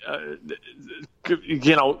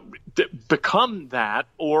 become that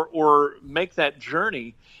or make that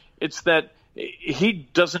journey. It's that he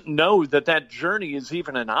doesn't know that journey is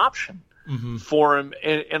even an option. Mm-hmm. for him.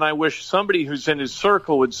 And I wish somebody who's in his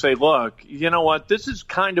circle would say, look, you know what? This is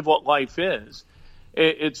kind of what life is.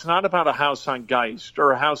 It's not about a house on Geist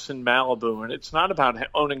or a house in Malibu, and it's not about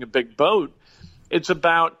owning a big boat. It's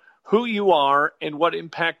about who you are and what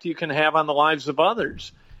impact you can have on the lives of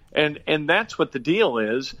others. And that's what the deal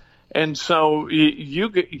is. And so you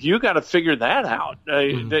got to figure that out.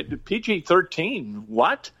 The PG-13,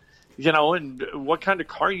 what? And what kind of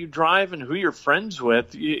car you drive and who you're friends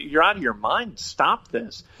with, you're out of your mind. Stop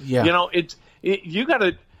this. Yeah.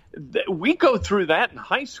 We go through that in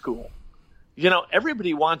high school.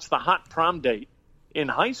 Everybody wants the hot prom date in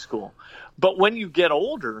high school. But when you get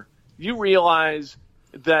older, you realize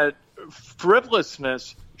that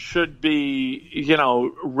frivolousness should be,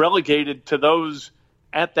 relegated to those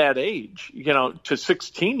at that age, to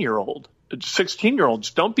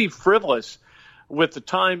 16-year-olds. Don't be frivolous with the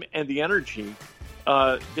time and the energy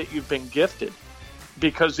that you've been gifted.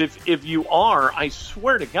 Because if you are, I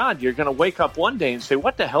swear to God, you're going to wake up one day and say,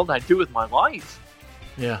 what the hell did I do with my life?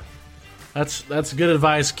 Yeah, that's good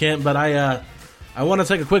advice, Kent. But I want to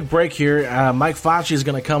take a quick break here. Mike Facci is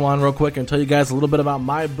going to come on real quick and tell you guys a little bit about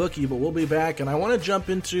my bookie, but we'll be back. And I want to jump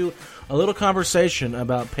into a little conversation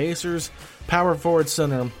about Pacers power forward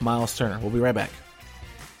center Myles Turner. We'll be right back.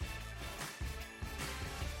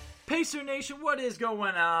 Pacer Nation, what is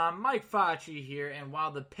going on? Mike Facci here, and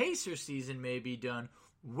while the Pacer season may be done,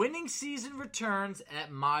 winning season returns at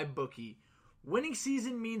MyBookie. Winning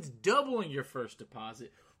season means doubling your first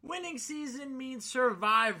deposit. Winning season means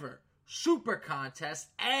Survivor, Super Contest,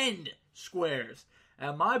 and Squares.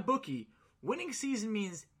 At MyBookie, winning season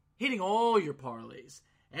means hitting all your parlays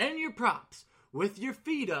and your props with your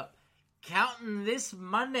feet up, counting this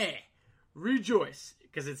money. Rejoice,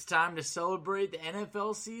 because it's time to celebrate the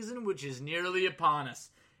NFL season, which is nearly upon us.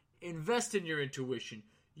 Invest in your intuition.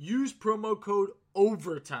 Use promo code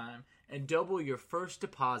OVERTIME and double your first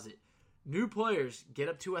deposit. New players get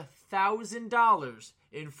up to $1,000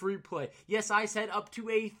 in free play. Yes, I said up to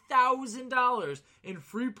 $1,000 in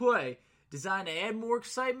free play, designed to add more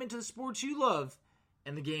excitement to the sports you love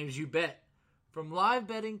and the games you bet. From live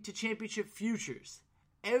betting to championship futures,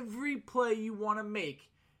 every play you want to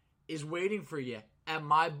make is waiting for you at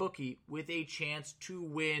MyBookie with a chance to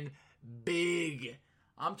win big.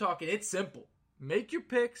 I'm talking, it's simple. Make your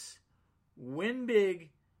picks, win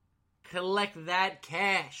big, collect that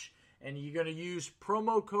cash, and you're going to use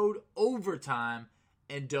promo code OVERTIME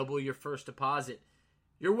and double your first deposit.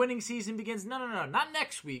 Your winning season begins, not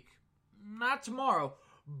next week, not tomorrow,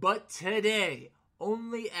 but today,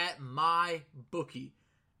 only at MyBookie.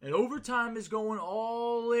 And Overtime is going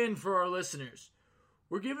all in for our listeners.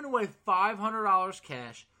 We're giving away $500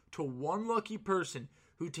 cash to one lucky person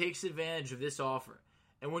who takes advantage of this offer.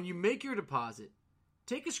 And when you make your deposit,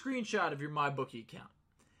 take a screenshot of your MyBookie account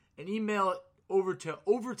and email it over to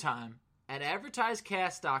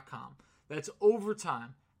overtime@advertisecast.com. That's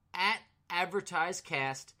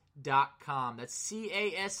overtime@advertisecast.com. That's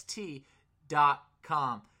CAST.com.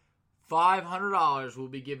 $500 will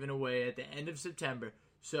be given away at the end of September.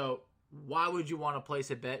 So why would you want to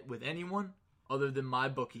place a bet with anyone other than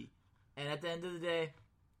MyBookie? And at the end of the day,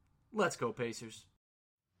 let's go Pacers.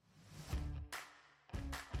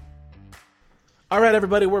 All right,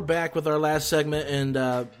 everybody, we're back with our last segment.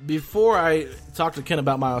 And before I talk to Ken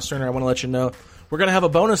about Myles Turner, I want to let you know we're going to have a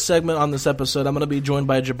bonus segment on this episode. I'm going to be joined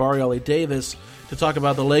by Jabari Ollie-Davis to talk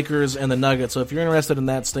about the Lakers and the Nuggets. So if you're interested in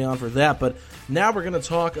that, stay on for that. But now we're going to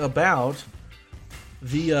talk about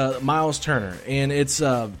the Myles Turner. And it's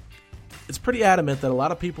pretty adamant that a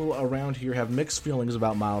lot of people around here have mixed feelings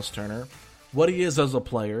about Myles Turner, what he is as a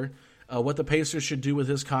player, what the Pacers should do with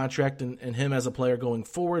his contract and him as a player going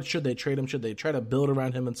forward. Should they trade him? Should they try to build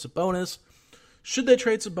around him and Sabonis? Should they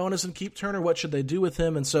trade Sabonis and keep Turner? What should they do with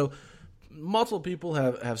him? And so multiple people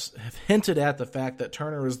have hinted at the fact that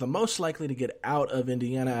Turner is the most likely to get out of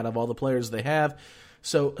Indiana out of all the players they have.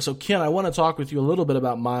 So Ken, I want to talk with you a little bit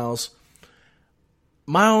about Myles.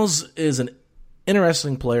 Myles is an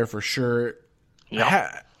interesting player for sure.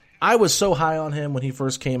 Yep. I was so high on him when he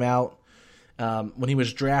first came out. when he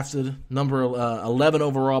was drafted, number 11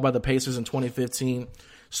 overall by the Pacers in 2015.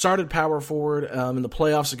 Started power forward in the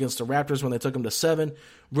playoffs against the Raptors when they took him to 7.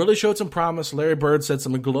 Really showed some promise. Larry Bird said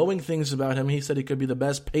some glowing things about him. He said he could be the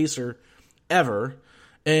best Pacer ever.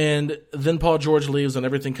 And then Paul George leaves and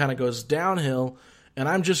everything kind of goes downhill. And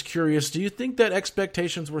I'm just curious, do you think that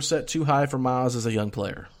expectations were set too high for Myles as a young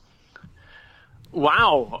player?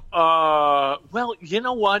 Wow. Well, you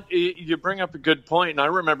know what? You bring up a good point. And I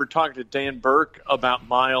remember talking to Dan Burke about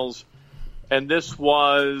Myles. And this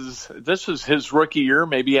was his rookie year,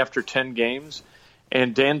 maybe after 10 games.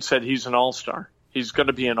 And Dan said he's an all-star. He's going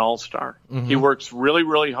to be an all-star. Mm-hmm. He works really,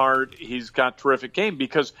 really hard. He's got terrific game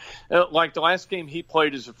because, like the last game he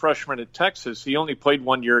played as a freshman at Texas, he only played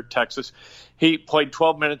 1 year at Texas. He played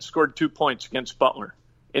 12 minutes, scored 2 points against Butler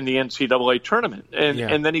in the NCAA tournament.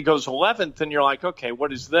 And then he goes 11th, and you're like, okay,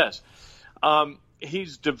 what is this?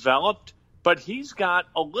 He's developed. But he's got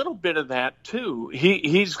a little bit of that, too.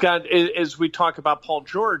 He's got, as we talk about Paul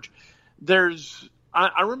George,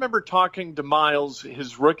 I remember talking to Myles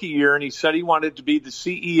his rookie year, and he said he wanted to be the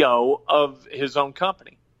CEO of his own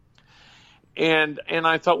company. And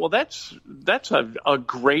I thought, well, that's a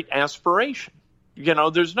great aspiration. You know,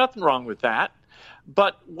 there's nothing wrong with that.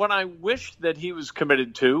 But what I wish that he was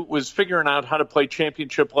committed to was figuring out how to play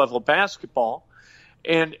championship-level basketball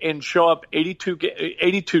and show up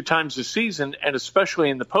 82 times a season, and especially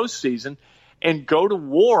in the postseason, and go to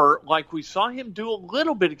war like we saw him do a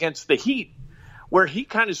little bit against the Heat, where he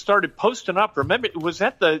kind of started posting up. Remember, was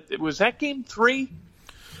that game 3?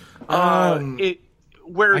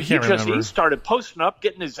 Where he started posting up,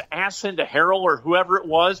 getting his ass into Harrell or whoever it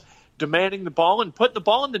was, demanding the ball and putting the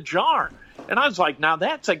ball in the jar. And I was like, now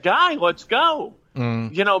that's a guy. Let's go.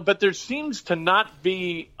 You know, but there seems to not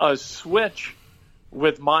be a switch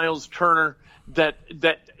with Myles Turner that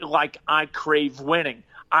like, I crave winning.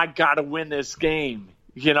 I got to win this game.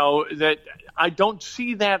 You know, that I don't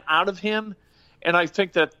see that out of him. And I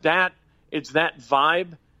think that it's that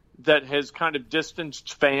vibe that has kind of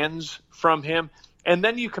distanced fans from him. And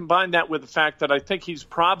then you combine that with the fact that I think he's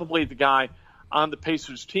probably the guy on the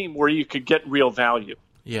Pacers team where you could get real value.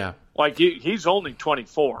 Yeah. Like he's only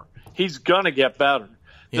 24. He's going to get better.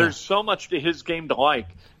 Yeah. There's so much to his game to like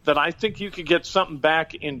that I think you could get something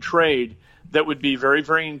back in trade that would be very,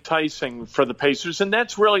 very enticing for the Pacers. And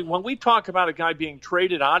that's really, when we talk about a guy being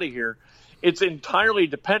traded out of here, it's entirely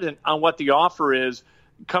dependent on what the offer is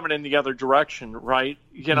coming in the other direction, right?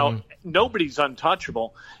 You know, Nobody's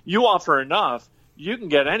untouchable. You offer enough, you can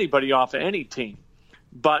get anybody off of any team.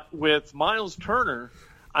 But with Myles Turner,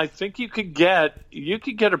 I think you could get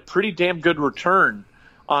a pretty damn good return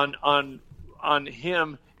on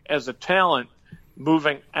him as a talent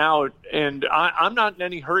moving out. And I'm not in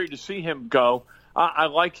any hurry to see him go. I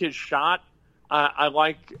like his shot. I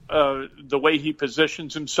like the way he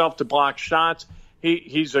positions himself to block shots.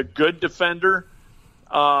 He's a good defender.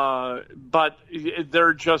 But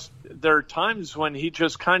there are times when he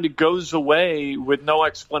just kind of goes away with no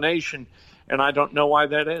explanation, and I don't know why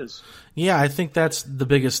that is. Yeah, I think that's the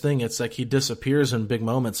biggest thing. It's like he disappears in big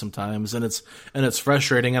moments sometimes, and it's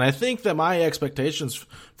frustrating. And I think that my expectations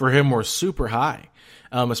for him were super high,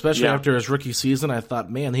 especially after his rookie season. I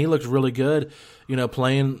thought, man, he looked really good,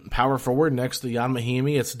 playing power forward next to Jan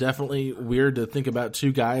Mahimi. It's definitely weird to think about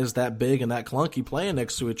two guys that big and that clunky playing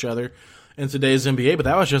next to each other in today's NBA, but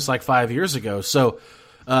that was just like 5 years ago. So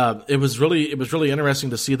it was really interesting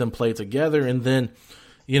to see them play together. And then,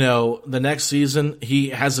 the next season he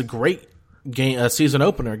has a great season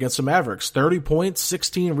opener against the Mavericks, 30 points,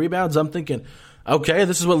 16 rebounds. I'm thinking, okay,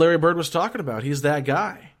 this is what Larry Bird was talking about. He's that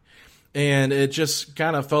guy. And it just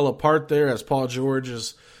kind of fell apart there as Paul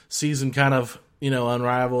George's season kind of,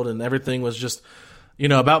 unraveled, and everything was just,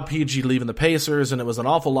 about PG leaving the Pacers, and it was an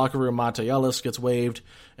awful locker room. Monte Ellis gets waived,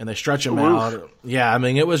 and they stretch him out. Yeah, I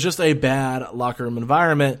mean, it was just a bad locker room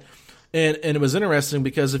environment. And it was interesting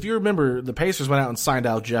because if you remember, the Pacers went out and signed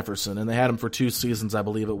Al Jefferson, and they had him for 2 seasons, I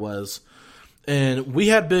believe it was. And we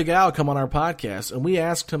had Big Al come on our podcast, and we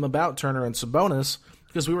asked him about Turner and Sabonis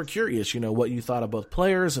because we were curious, what you thought of both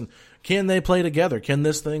players, and can they play together? Can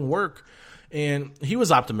this thing work? And he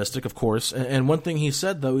was optimistic, of course. And one thing he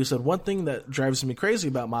said, though, one thing that drives me crazy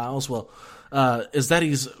about Myles, is that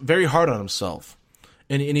he's very hard on himself.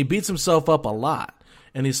 And he beats himself up a lot.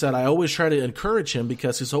 And he said, I always try to encourage him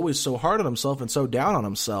because he's always so hard on himself and so down on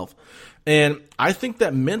himself. And I think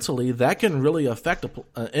that mentally that can really affect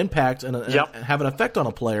impact and have an effect on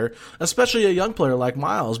a player, especially a young player like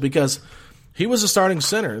Myles, because he was a starting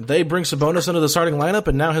center. They bring Sabonis into the starting lineup,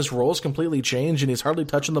 and now his role's completely changed, and he's hardly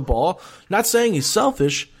touching the ball. Not saying he's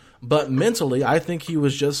selfish, but mentally I think he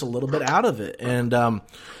was just a little bit out of it. And,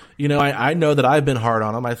 I know that I've been hard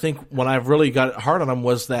on him. I think when I've really got hard on him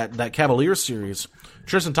was that Cavaliers series.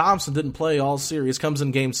 Tristan Thompson didn't play all series, comes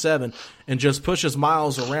in Game 7 and just pushes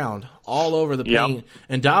Myles around all over the paint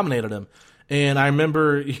and dominated him. And I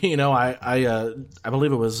remember, I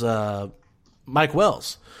believe it was Mike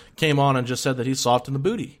Wells came on and just said that he's soft in the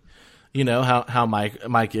booty. How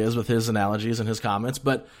Mike is with his analogies and his comments,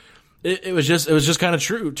 but it was just kind of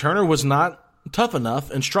true. Turner was not tough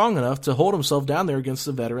enough and strong enough to hold himself down there against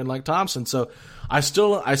a veteran like Thompson. So I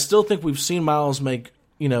still think we've seen Myles make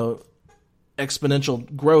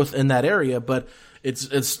exponential growth in that area, but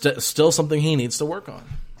it's still something he needs to work on.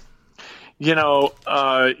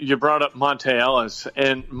 You brought up Monte Ellis,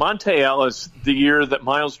 and Monte Ellis, the year that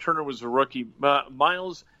Myles Turner was a rookie,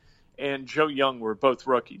 Myles and Joe Young were both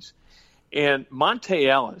rookies. And Monte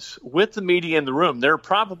Ellis, with the media in the room, there are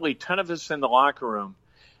probably 10 of us in the locker room,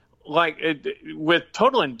 with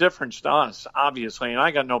total indifference to us, obviously, and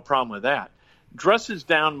I got no problem with that, dresses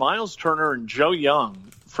down Myles Turner and Joe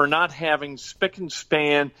Young for not having spick and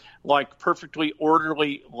span, perfectly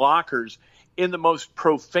orderly lockers in the most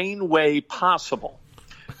profane way possible,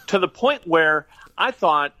 to the point where I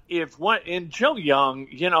thought and Joe Young,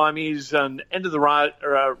 he's an end of the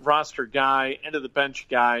roster guy, end of the bench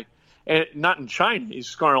guy, and not in China. He's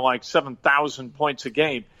scoring 7,000 points a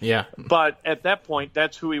game. Yeah. But at that point,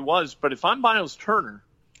 that's who he was. But if I'm Myles Turner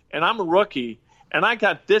and I'm a rookie and I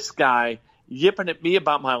got this guy yipping at me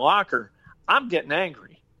about my locker, I'm getting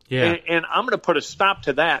angry. Yeah. And I'm going to put a stop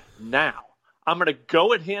to that now. I'm going to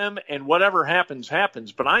go at him, and whatever happens,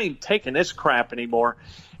 happens. But I ain't taking this crap anymore.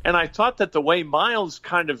 And I thought that the way Myles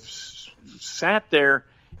kind of sat there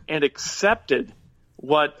and accepted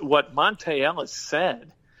what Monte Ellis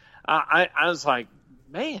said, I was like,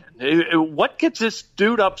 man, what gets this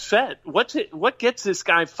dude upset? What gets this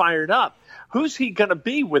guy fired up? Who's he going to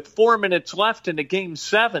be with 4 minutes left in a Game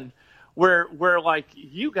 7 where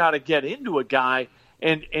you got to get into a guy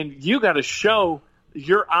and you got to show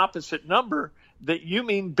your opposite number that you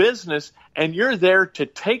mean business, and you're there to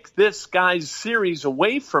take this guy's series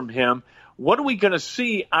away from him? What are we going to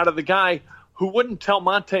see out of the guy who wouldn't tell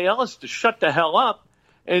Monte Ellis to shut the hell up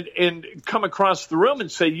and come across the room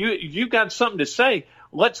and say, you got something to say,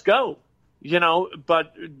 let's go?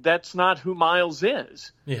 But that's not who Myles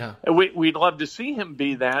is. Yeah. We'd love to see him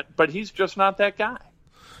be that, but he's just not that guy.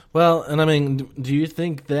 Well, and do you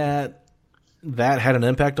think that had an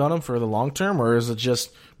impact on him for the long term, or is it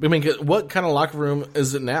just? What kind of locker room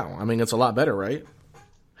is it now? It's a lot better, right?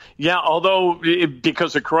 Yeah, although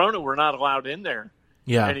because of Corona, we're not allowed in there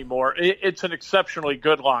anymore. It's an exceptionally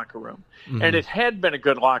good locker room, and it had been a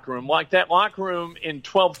good locker room. That locker room in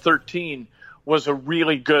 12-13 was a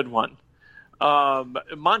really good one.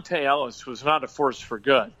 Monte Ellis was not a force for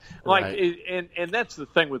good. And that's the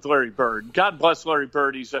thing with Larry Bird. God bless Larry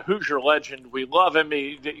Bird. He's a Hoosier legend. We love him.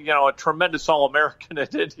 He, a tremendous All-American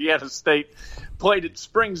at Indiana State, played at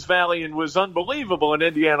Springs Valley and was unbelievable in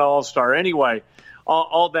Indiana All-Star. Anyway,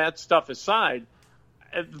 all that stuff aside,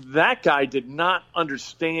 that guy did not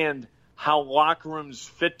understand how locker rooms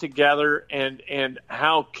fit together and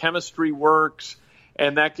how chemistry works.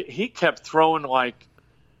 And that he kept throwing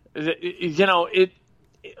if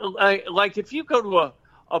you go to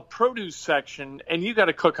a produce section and you got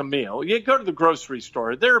to cook a meal, you go to the grocery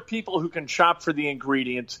store, there are people who can shop for the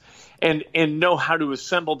ingredients and know how to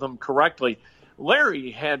assemble them correctly.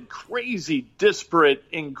 Larry had crazy disparate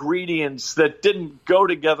ingredients that didn't go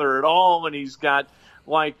together at all, and he's got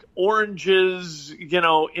oranges,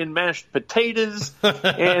 in mashed potatoes,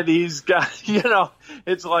 and he's got,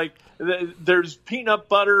 it's there's peanut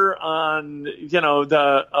butter on,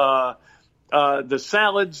 the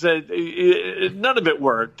salads. None of it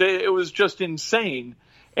worked. It was just insane,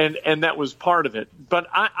 and that was part of it. But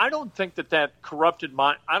I don't think that corrupted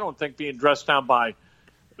I don't think being dressed down by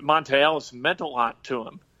Monte Ellis meant a lot to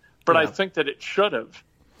him. But I think that it should have.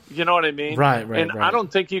 You know what I mean? Right. And I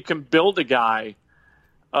don't think you can build a guy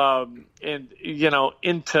into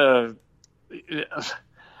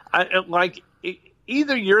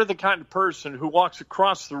either you're the kind of person who walks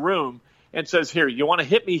across the room and says, here, you want to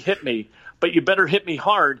hit me, but you better hit me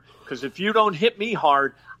hard, because if you don't hit me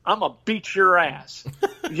hard, I'm going to beat your ass.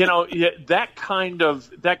 That kind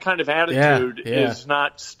of attitude is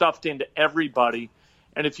not stuffed into everybody.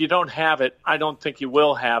 And if you don't have it, I don't think you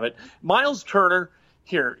will have it. Myles Turner,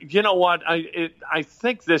 here, you know what? I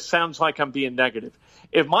think this sounds like I'm being negative.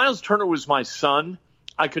 If Myles Turner was my son,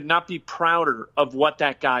 I could not be prouder of what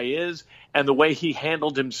that guy is and the way he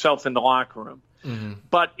handled himself in the locker room. Mm-hmm.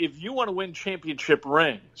 But if you want to win championship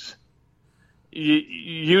rings,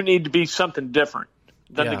 you need to be something different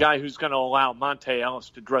than the guy who's going to allow Monte Ellis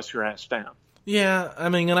to dress your ass down. Yeah, I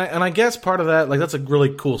mean, and I guess part of that, like, that's a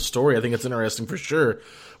really cool story. I think it's interesting for sure.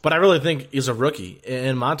 But I really think he's a rookie,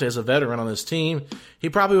 and Monte is a veteran on this team. He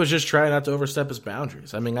probably was just trying not to overstep his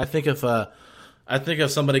boundaries. I mean, I think if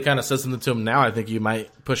somebody kind of says something to him now, I think you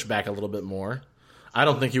might push back a little bit more. I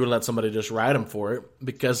don't think you would let somebody just ride him for it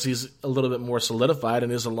because he's a little bit more solidified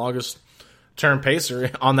and is the longest term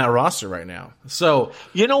pacer on that roster right now. So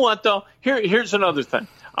you know what though? Here's another thing.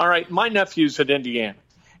 All right, my nephew's at Indiana.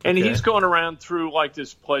 And he's going around through like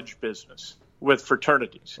this pledge business with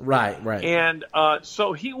fraternities. Right. And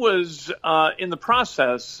so he was in the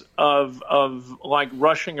process of like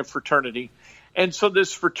rushing a fraternity. And so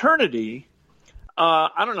this fraternity,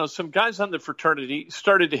 I don't know, some guys on the fraternity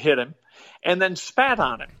started to hit him and then spat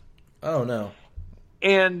on him. Oh, no.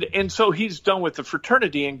 And so he's done with the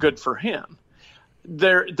fraternity, and good for him.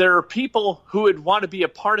 There are people who would want to be a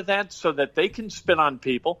part of that so that they can spit on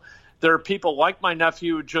people. There are people like my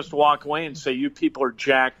nephew who just walk away and say, you people are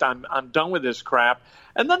jacked. I'm done with this crap.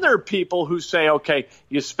 And then there are people who say, okay,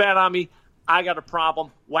 you spat on me. I got a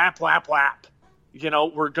problem. Whap, whap, whap.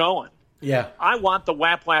 We're going. Yeah. I want the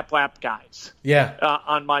whap, whap, whap guys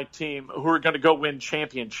on my team who are going to go win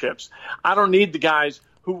championships. I don't need the guys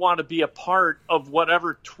who want to be a part of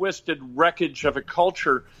whatever twisted wreckage of a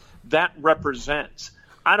culture that represents.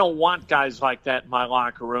 I don't want guys like that in my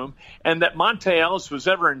locker room. And that Monte Ellis was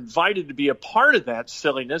ever invited to be a part of that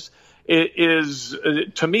silliness is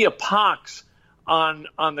to me, a pox on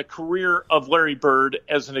the career of Larry Bird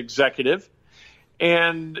as an executive.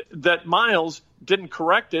 And that Myles didn't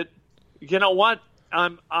correct it. You know what?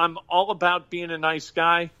 I'm all about being a nice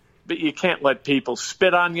guy, but you can't let people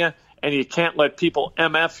spit on you, and you can't let people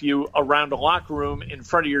MF you around a locker room in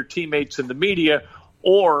front of your teammates and the media,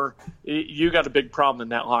 or you got a big problem in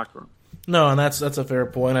that locker room. No, and that's a fair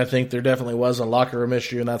point. I think there definitely was a locker room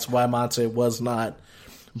issue, and that's why Monte was not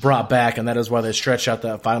brought back, and that is why they stretched out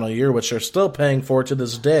that final year, which they're still paying for to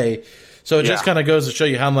this day. So it just kind of goes to show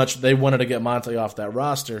you how much they wanted to get Monte off that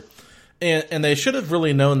roster. And they should have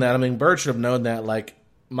really known that. I mean, Bird should have known that. Like,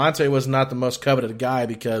 Monte was not the most coveted guy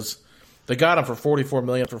because they got him for $44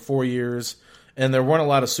 million for 4 years, and there weren't a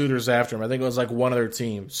lot of suitors after him. I think it was like one other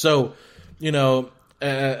team. So,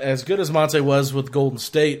 as good as Monte was with Golden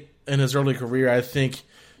State in his early career, I think,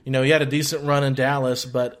 he had a decent run in Dallas,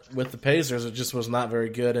 but with the Pacers, it just was not very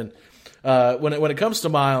good. And when it comes to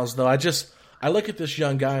Myles, though, I look at this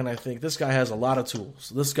young guy and I think this guy has a lot of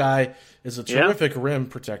tools. This guy is a terrific rim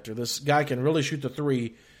protector. This guy can really shoot the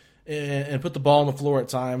three and put the ball on the floor at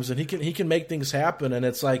times, and he can make things happen. And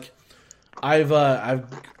it's like I've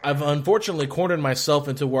unfortunately cornered myself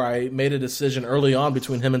into where I made a decision early on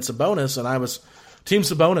between him and Sabonis, and I was Team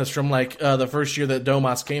Sabonis from like the first year that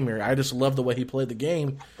Domas came here. I just love the way he played the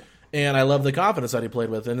game, and I love the confidence that he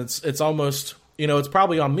played with. And it's almost it's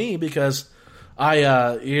probably on me because I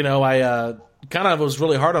kind of was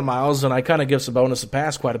really hard on Myles, and I kind of give Sabonis a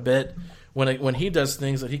pass quite a bit when he does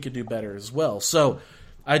things that he could do better as well. So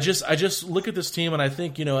I just look at this team and I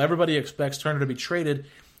think everybody expects Turner to be traded.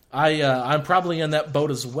 I'm probably in that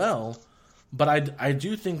boat as well, but I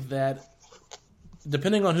do think that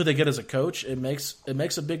depending on who they get as a coach, it makes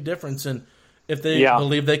a big difference in if they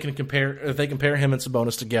believe they can compare him and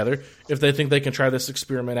Sabonis together, if they think they can try this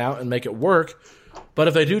experiment out and make it work. But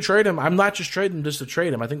if they do trade him, I'm not just trading him just to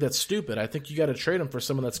trade him. I think that's stupid. I think you got to trade him for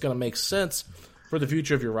someone that's going to make sense for the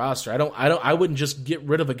future of your roster. I wouldn't just get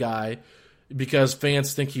rid of a guy because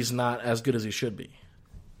fans think he's not as good as he should be.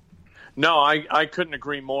 No, I couldn't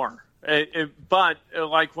agree more. But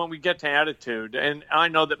like when we get to attitude, and I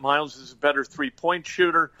know that Myles is a better 3-point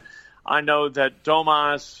shooter. I know that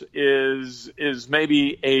Domas is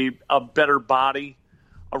maybe a better body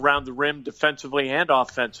around the rim defensively and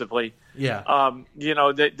offensively. Yeah. I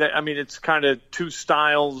mean, it's kind of two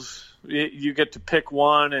styles. You get to pick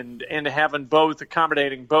one, and having both,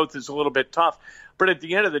 accommodating both is a little bit tough. But at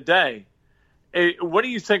the end of the day, what do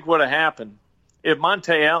you think would have happened if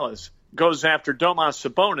Monte Ellis goes after Domas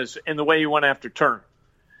Sabonis in the way he went after Turner?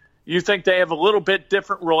 You think they have a little bit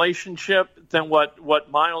different relationship than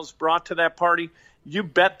what Myles brought to that party? You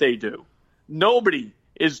bet they do. Nobody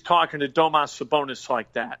is talking to Domas Sabonis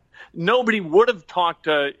like that. Nobody would have talked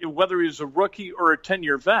to, whether he was a rookie or a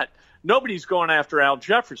 10-year vet. Nobody's going after Al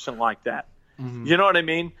Jefferson like that. Mm-hmm. You know what I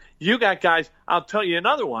mean? You got guys. I'll tell you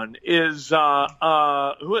another one is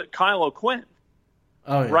Kyle O'Quinn.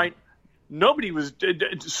 Oh, yeah. Right? Nobody was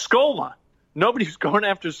Scola. Nobody was going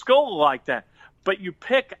after Scola like that. But you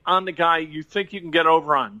pick on the guy you think you can get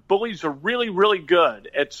over on. Bullies are really, really good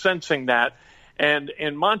at sensing that. And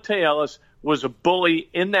Monte Ellis was a bully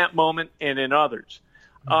in that moment and in others.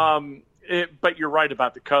 but you're right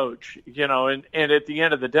about the coach, and at the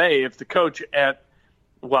end of the day, if the coach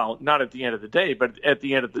not at the end of the day, but at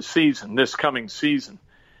the end of the season, this coming season,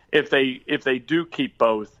 if they do keep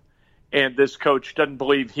both, and this coach doesn't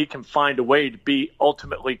believe he can find a way to be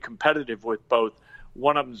ultimately competitive with both,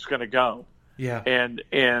 one of them's going to go. Yeah.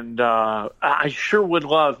 And I sure would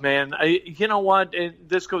love, man. You know what?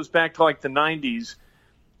 This goes back to like the 90s,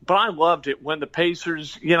 but I loved it when the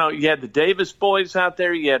Pacers, you had the Davis boys out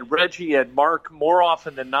there, you had Reggie, you had Mark, more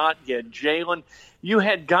often than not, you had Jalen. You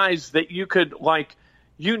had guys that you could,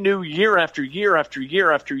 you knew year after year after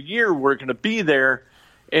year after year were going to be there.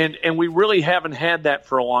 And we really haven't had that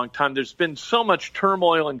for a long time. There's been so much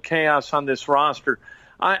turmoil and chaos on this roster.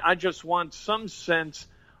 I just want some sense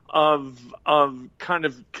of kind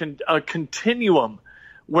of a continuum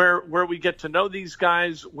where we get to know these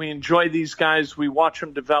guys, we enjoy these guys, we watch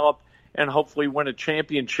them develop, and hopefully win a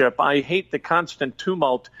championship. I hate the constant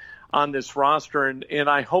tumult on this roster, and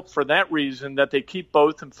I hope for that reason that they keep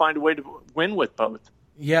both and find a way to win with both.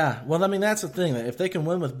 Yeah, well, I mean, that's the thing. If they can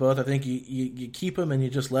win with both, I think you keep them and you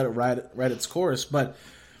just let it ride its course. But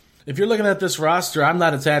if you're looking at this roster, I'm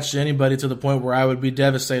not attached to anybody to the point where I would be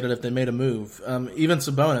devastated if they made a move. Even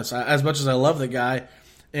Sabonis, as much as I love the guy,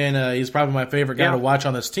 and he's probably my favorite guy to watch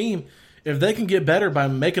on this team, if they can get better by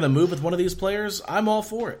making a move with one of these players, I'm all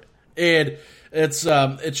for it. And it's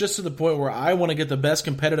just to the point where I want to get the best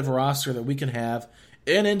competitive roster that we can have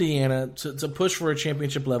in Indiana to push for a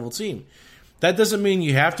championship-level team. That doesn't mean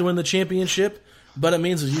you have to win the championship, but it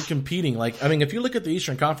means that you're competing. If you look at the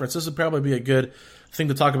Eastern Conference, this would probably be a good thing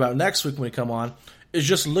to talk about next week when we come on, is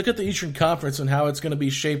just look at the Eastern Conference and how it's going to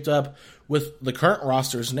be shaped up with the current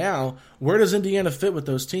rosters now. Where does Indiana fit with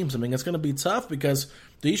those teams? I mean, it's going to be tough because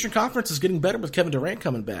the Eastern Conference is getting better with Kevin Durant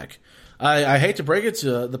coming back. I hate to break it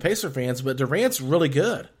to the Pacer fans, but Durant's really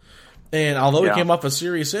good. And although he came off a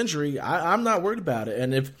serious injury, I'm not worried about it.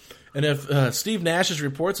 And if Steve Nash's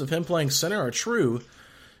reports of him playing center are true,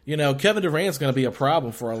 Kevin Durant's going to be a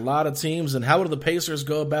problem for a lot of teams. And how do the Pacers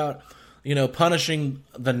go about, punishing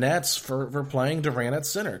the Nets for playing Durant at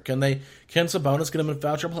center? Can Sabonis get him in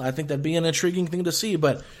foul trouble? I think that'd be an intriguing thing to see.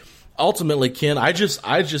 But ultimately, Ken, I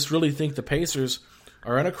just really think the Pacers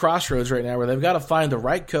are in a crossroads right now where they've got to find the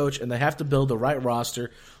right coach and they have to build the right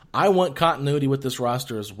roster. I want continuity with this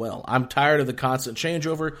roster as well. I'm tired of the constant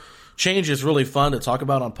changeover. Change is really fun to talk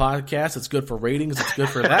about on podcasts. It's good for ratings. It's good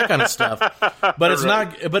for that kind of stuff. But it's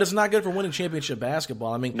not. But it's not good for winning championship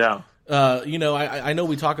basketball. I mean, no. I know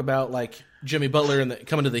we talk about Jimmy Butler and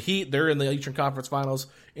coming to the Heat. They're in the Eastern Conference Finals.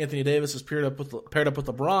 Anthony Davis is paired up with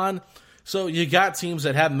LeBron. So you got teams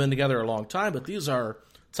that haven't been together a long time, but these are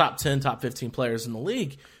top 10, top 15 players in the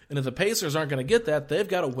league. And if the Pacers aren't going to get that, they've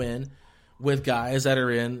got to win with guys that are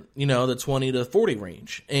in the 20 to 40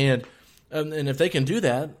 range. And if they can do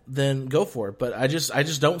that, then go for it. But I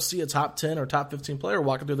just don't see a top 10 or top 15 player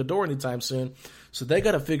walking through the door anytime soon. So they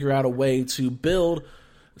got to figure out a way to build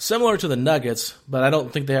similar to the Nuggets, but I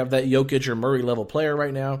don't think they have that Jokic or Murray level player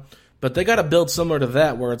right now. But they got to build similar to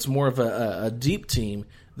that, where it's more of a deep team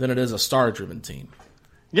than it is a star-driven team.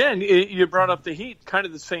 Yeah, and you brought up the Heat, kind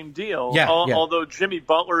of the same deal. Yeah, Although Jimmy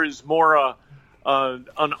Butler is more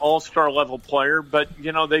an all-star level player, but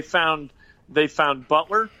they found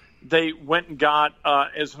Butler. They went and got,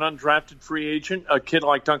 as an undrafted free agent, a kid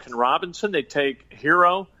like Duncan Robinson. They take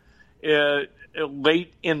Hero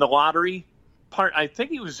late in the lottery. I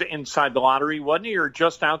think he was inside the lottery, wasn't he, or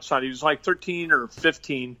just outside? He was like 13 or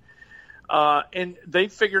 15. And they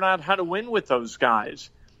figured out how to win with those guys.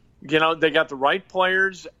 They got the right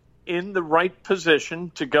players in the right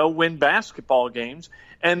position to go win basketball games,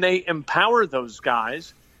 and they empower those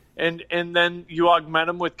guys. And then you augment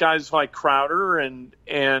them with guys like Crowder, and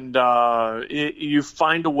you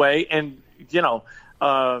find a way. And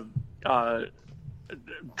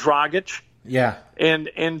Dragic,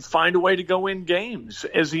 and find a way to go win games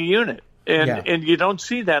as a unit. And you don't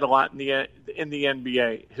see that a lot in the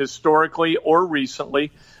NBA historically or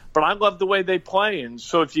recently. But I love the way they play. And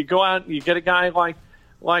so if you go out and you get a guy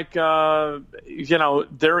like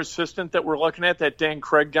their assistant that we're looking at, that Dan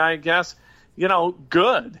Craig guy, I guess.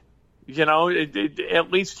 Good.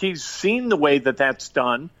 At least he's seen the way that that's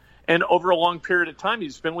done. And over a long period of time,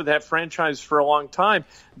 he's been with that franchise for a long time.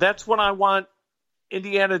 That's what I want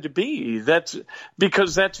Indiana to be. That's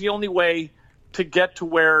because that's the only way to get to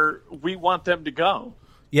where we want them to go.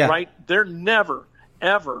 Yeah. Right? They're never,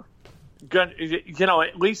 ever going to,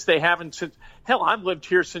 at least they haven't since, hell, I've lived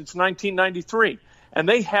here since 1993. And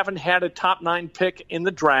they haven't had a top 9 pick in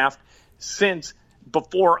the draft since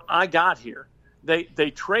before I got here.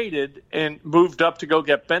 They traded and moved up to go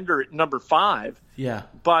get Bender at number 5. Yeah.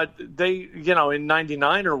 But they, in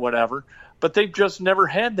 99 or whatever, but they've just never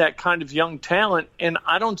had that kind of young talent, and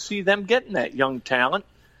I don't see them getting that young talent.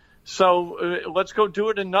 So let's go do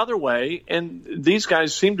it another way, and these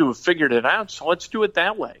guys seem to have figured it out, so let's do it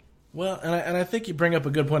that way. Well, and I think you bring up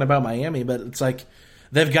a good point about Miami, but it's like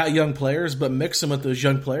they've got young players, but mixing with those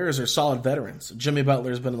young players are solid veterans. Jimmy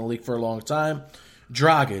Butler's been in the league for a long time.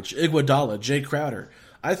 Dragic, Iguodala, Jay Crowder.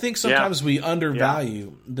 I think sometimes we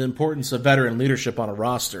undervalue the importance of veteran leadership on a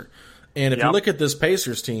roster. And if you look at this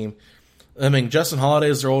Pacers team, I mean, Justin Holiday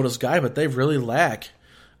is their oldest guy, but they really lack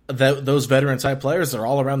those veteran-type players. They're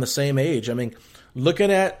all around the same age. I mean,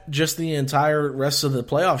 looking at just the entire rest of the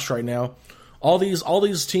playoffs right now, all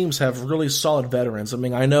these teams have really solid veterans. I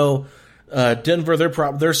mean, I know Denver,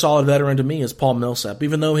 their solid veteran to me is Paul Millsap.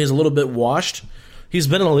 Even though he's a little bit washed, he's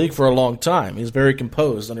been in the league for a long time. He's very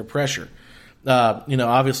composed under pressure.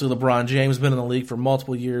 Obviously LeBron James has been in the league for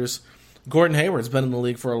multiple years. Gordon Hayward's been in the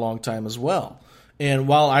league for a long time as well. And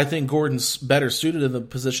while I think Gordon's better suited in the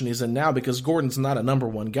position he's in now, because Gordon's not a number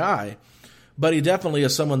one guy, but he definitely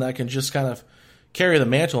is someone that can just kind of carry the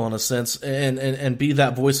mantle in a sense and be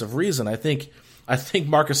that voice of reason. I think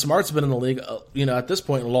Marcus Smart's been in the league, at this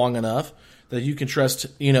point long enough that you can trust,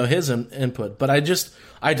 his input. But I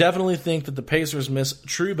definitely think that the Pacers miss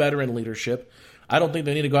true veteran leadership. I don't think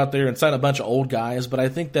they need to go out there and sign a bunch of old guys, but I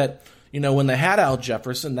think that, when they had Al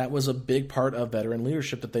Jefferson, that was a big part of veteran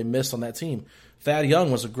leadership that they missed on that team. Thad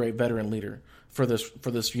Young was a great veteran leader for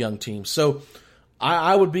this young team. So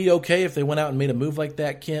I would be okay if they went out and made a move like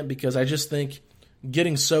that, Kent, because I just think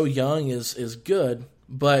getting so young is good,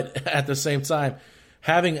 but at the same time,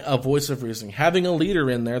 having a voice of reason, having a leader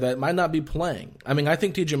in there that might not be playing. I mean, I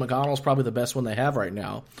think T.J. McConnell is probably the best one they have right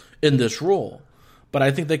now in this role, but I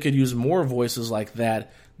think they could use more voices like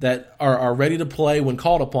that are ready to play when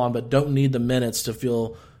called upon, but don't need the minutes to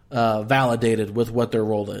feel validated with what their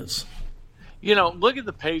role is. Look at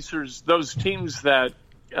the Pacers, those teams that,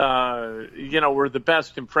 were the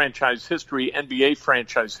best in franchise history, NBA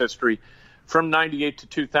franchise history, from 98 to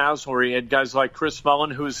 2000, where he had guys like Chris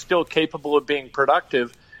Mullin, who is still capable of being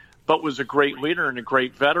productive, but was a great leader and a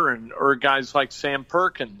great veteran, or guys like Sam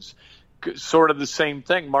Perkins, sort of the same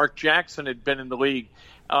thing. Mark Jackson had been in the league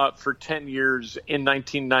for 10 years in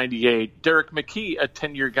 1998. Derek McKee, a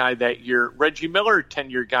 10-year guy that year. Reggie Miller, a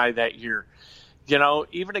 10-year guy that year.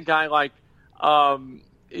 Even a guy like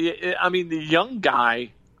the young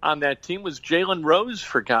guy on that team was Jalen Rose,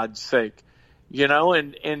 for God's sake,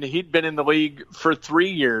 and he'd been in the league for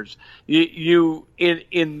 3 years.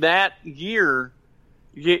 In that year,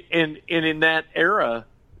 in that era,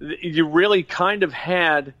 you really kind of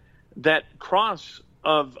had that cross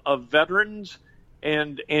of veterans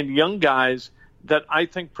and young guys that I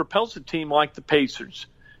think propels a team like the Pacers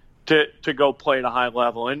to go play at a high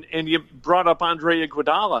level. And you brought up Andre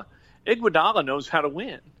Iguodala. Iguodala knows how to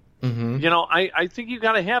win. Mm-hmm. I think you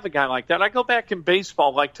got to have a guy like that. I go back in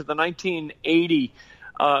baseball, like to the 1980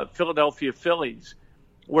 Philadelphia Phillies,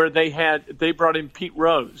 where they brought in Pete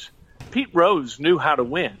Rose. Pete Rose knew how to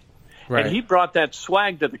win, right. And he brought that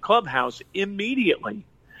swag to the clubhouse immediately.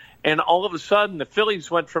 And all of a sudden, the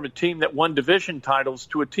Phillies went from a team that won division titles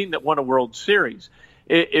to a team that won a World Series.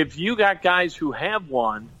 If you got guys who have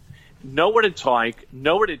won, know what it's like,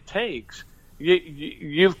 know what it takes,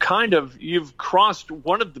 you've crossed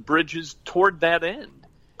one of the bridges toward that end,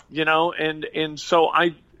 and so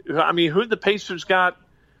I mean, who the Pacers got,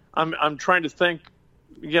 I'm trying to think,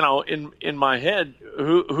 in my head,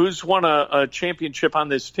 who's won a championship on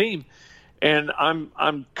this team, and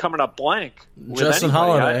I'm coming up blank. Justin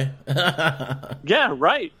Holiday. Yeah,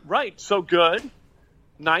 right. So good,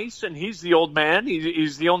 nice, and he's the old man.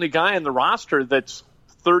 He's the only guy in the roster that's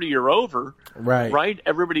 30 or over, right?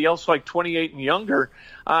 Everybody else like 28 and younger.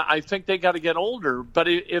 I think they got to get older. But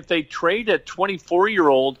if they trade a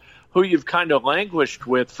 24-year-old who you've kind of languished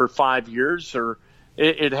with for 5 years, or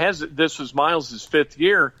this is Myles' 5th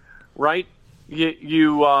year, right?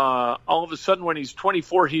 You all of a sudden when he's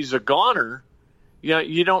 24, he's a goner.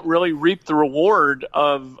 You don't really reap the reward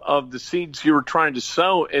of the seeds you were trying to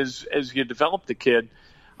sow as you develop the kid.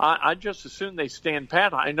 I just assume they stand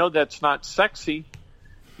pat. I know that's not sexy,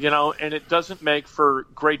 and it doesn't make for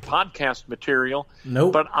great podcast material.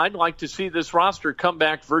 Nope. But I'd like to see this roster come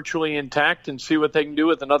back virtually intact and see what they can do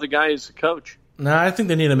with another guy as a coach. No, I think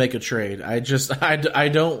they need to make a trade. I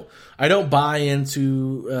don't buy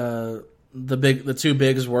into the two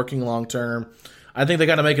bigs working long term. I think they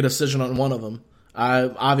got to make a decision on one of them.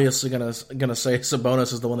 I'm obviously gonna say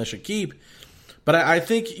Sabonis is the one they should keep. But I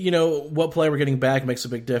think, what player we're getting back makes a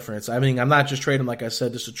big difference. I mean, I'm not just trading, like I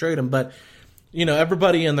said, just to trade him, but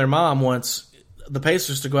everybody and their mom wants the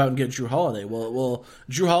Pacers to go out and get Drew Holiday. Well,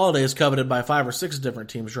 Drew Holiday is coveted by 5 or 6 different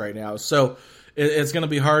teams right now, so it's going to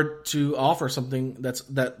be hard to offer something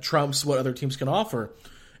that trumps what other teams can offer.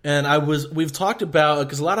 And we've talked about,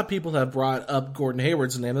 because a lot of people have brought up Gordon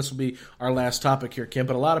Hayward's name. This will be our last topic here, Kim.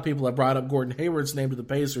 But a lot of people have brought up Gordon Hayward's name to the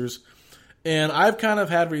Pacers, and I've kind of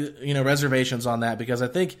had reservations on that, because I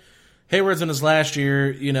think Hayward's in his last year.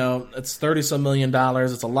 It's $30-some million.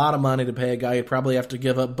 It's a lot of money to pay a guy. You'd probably have to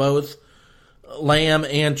give up both Lamb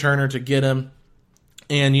and Turner to get him,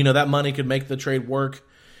 and that money could make the trade work.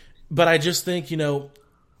 But I just think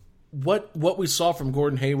what we saw from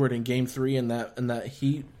Gordon Hayward in Game 3 in that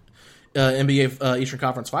Heat NBA Eastern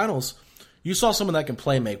Conference Finals, you saw someone that can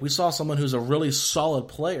play make. We saw someone who's a really solid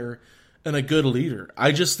player and a good leader.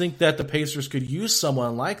 I just think that the Pacers could use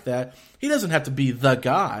someone like that. He doesn't have to be the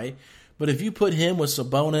guy, but if you put him with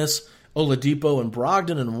Sabonis, Oladipo, and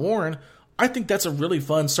Brogdon and Warren, I think that's a really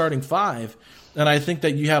fun starting 5. And I think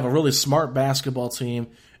that you have a really smart basketball team,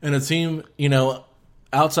 and a team,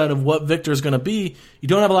 outside of what Victor's going to be, you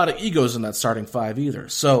don't have a lot of egos in that starting 5 either.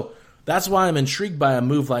 So that's why I'm intrigued by a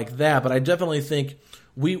move like that. But I definitely think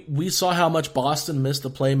we saw how much Boston missed the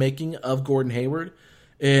playmaking of Gordon Hayward.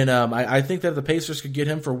 And I think that if the Pacers could get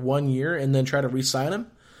him for 1 year and then try to re-sign him,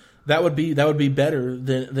 that would be better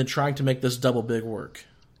than trying to make this double big work.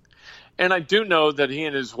 And I do know that he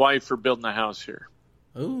and his wife are building a house here.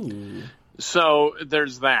 Ooh. So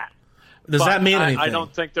there's that. Does that mean anything? I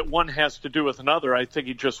don't think that one has to do with another. I think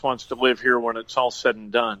he just wants to live here when it's all said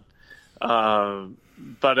and done.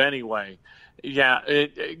 But anyway,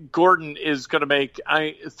 Gordon is going to make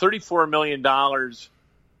 $34 million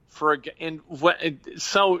for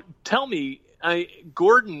so tell me,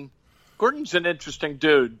 Gordon's an interesting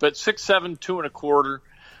dude, but 6'7", 2 1/4,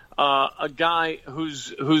 a guy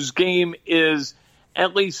whose game is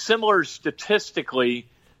at least similar statistically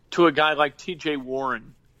to a guy like T.J.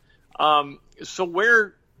 Warren. So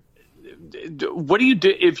what do you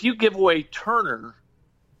do if you give away Turner?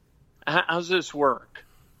 How's this work?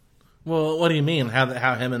 Well, what do you mean?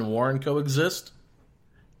 How him and Warren coexist?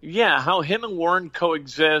 Yeah, how him and Warren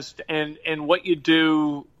coexist, and what you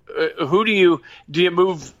do? Who do you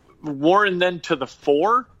move Warren then to the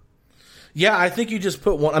 4? Yeah, I think you just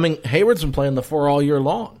put one. I mean, Hayward's been playing the 4 all year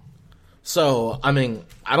long. So, I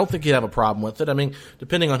don't think you'd have a problem with it.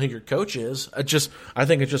 Depending on who your coach is, I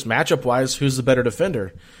think it's just matchup-wise, who's the better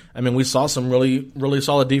defender. We saw some really, really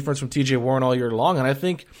solid defense from T.J. Warren all year long, and I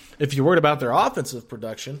think if you're worried about their offensive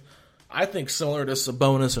production, I think similar to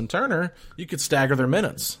Sabonis and Turner, you could stagger their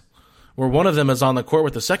minutes, where one of them is on the court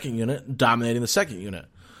with the second unit, dominating the second unit.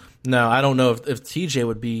 Now, I don't know if TJ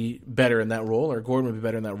would be better in that role or Gordon would be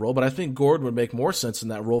better in that role, but I think Gordon would make more sense in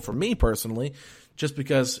that role for me personally, just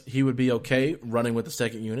because he would be okay running with the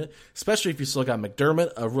second unit, especially if you still got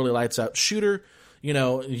McDermott, a really lights-out shooter.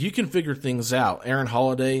 You can figure things out. Aaron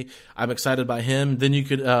Holiday, I'm excited by him. Then you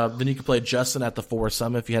could play Justin at the 4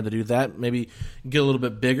 some if you had to do that. Maybe get a little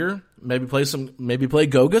bit bigger. Maybe play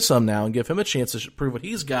Goga some now and give him a chance to prove what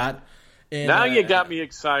he's got. And, now you got me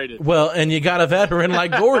excited. Well, and you got a veteran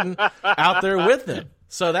like Gordon out there with him.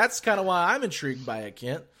 So that's kind of why I'm intrigued by it,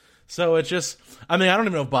 Kent. So it's just, I don't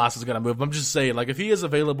even know if Boston's going to move. I'm just saying, if he is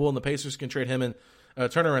available and the Pacers can trade him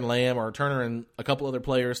and Turner and Lamb or Turner and a couple other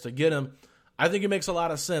players to get him, I think it makes a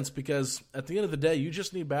lot of sense, because at the end of the day, you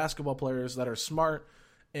just need basketball players that are smart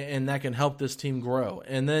and that can help this team grow.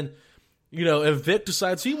 And then, if Vic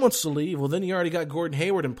decides he wants to leave, well, then you already got Gordon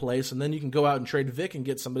Hayward in place, and then you can go out and trade Vic and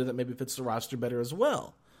get somebody that maybe fits the roster better as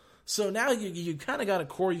well. So now you kind of got a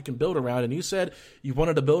core you can build around, and you said you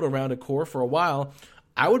wanted to build around a core for a while.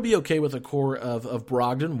 I would be okay with a core of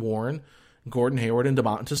Brogdon, Warren, Gordon Hayward, and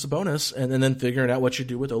Domantas Sabonis, and then figuring out what you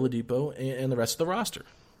do with Oladipo and the rest of the roster.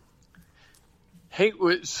 Hey,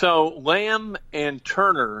 so Lamb and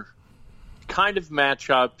Turner kind of match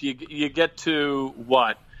up. You get to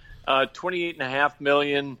what? $28.5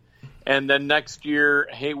 million, and then next year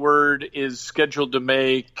Hayward is scheduled to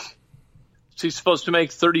make. Is he supposed to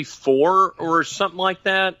make 34 or something like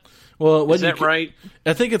that? Well, is that right?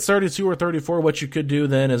 I think it's 32 or 34. What you could do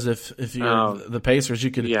then is if you're the Pacers,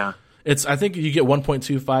 you could. Yeah. I think you get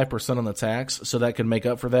 1.25% on the tax, so that could make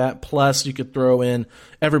up for that. Plus, you could throw in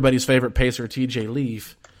everybody's favorite Pacer, TJ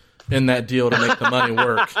Leaf, in that deal to make the money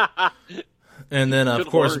work. And then, of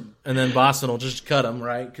course, and then Boston will just cut him,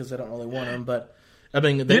 right? Because they don't really want him. But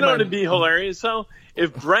it'd be hilarious though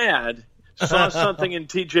if Brad saw something in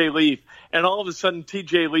TJ Leaf, and all of a sudden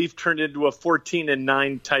TJ Leaf turned into a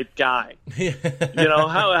 14-9 type guy.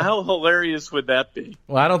 How hilarious would that be?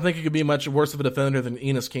 Well, I don't think he could be much worse of a defender than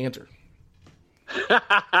Enes Kanter.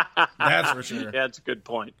 That's for sure. Yeah, that's a good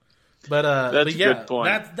point. That's yeah, a good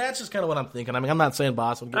point. That's just kind of what I'm thinking. I mean, I'm not saying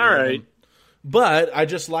Boston. All right. But I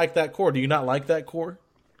just like that core. Do you not like that core?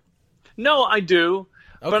 No, I do.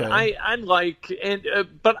 Okay. But I like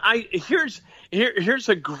but here's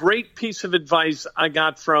a great piece of advice I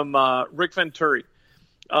got from Rick Venturi.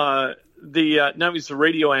 Now he's the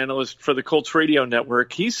radio analyst for the Colts radio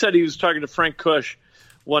network. He said he was talking to Frank Kush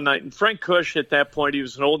one night, and Frank Kush at that point, he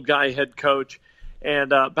was an old guy head coach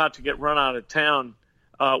and about to get run out of town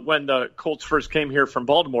when the Colts first came here from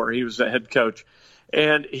Baltimore. He was a head coach.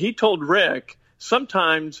 And he told Rick,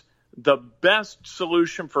 sometimes the best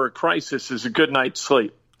solution for a crisis is a good night's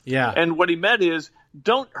sleep. Yeah. And what he meant is,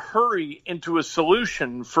 don't hurry into a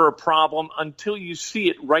solution for a problem until you see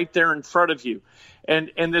it right there in front of you.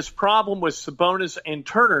 And this problem with Sabonis and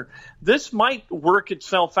Turner, this might work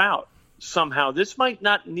itself out somehow. This might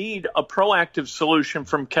not need a proactive solution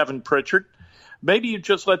from Kevin Pritchard. Maybe you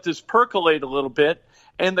just let this percolate a little bit,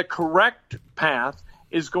 and the correct path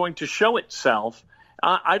is going to show itself.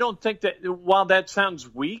 I don't think that, while that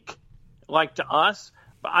sounds weak, like to us,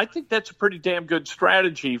 but I think that's a pretty damn good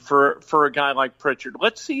strategy for a guy like Pritchard.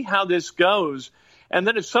 Let's see how this goes. And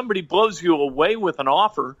then if somebody blows you away with an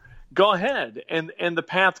offer, go ahead, and the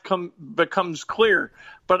path becomes clear.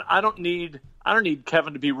 But I don't need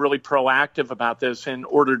Kevin to be really proactive about this in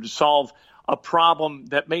order to solve a problem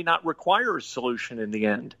that may not require a solution in the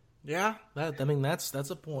end. Yeah, that's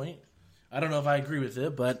a point. I don't know if I agree with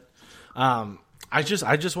it, but I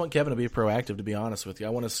just want Kevin to be proactive, to be honest with you. I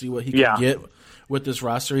want to see what he can get with this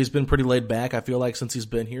roster. He's been pretty laid back, I feel like, since he's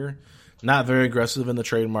been here. Not very aggressive in the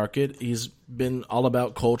trade market. He's been all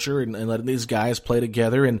about culture and letting these guys play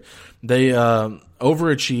together. And they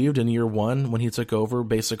overachieved in year one when he took over,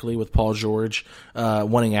 basically, with Paul George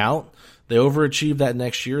wanting out. They overachieved that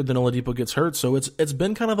next year. Then Oladipo gets hurt. So it's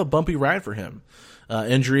been kind of a bumpy ride for him.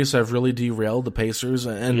 Injuries have really derailed the Pacers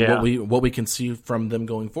and what we can see from them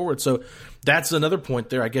going forward. So that's another point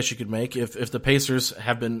there I guess you could make. If the Pacers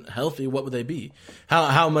have been healthy, what would they be?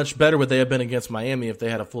 How much better would they have been against Miami if they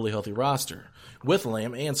had a fully healthy roster with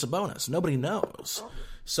Lamb and Sabonis? Nobody knows.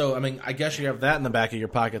 So, I mean, I guess you have that in the back of your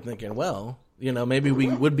pocket thinking, well, maybe we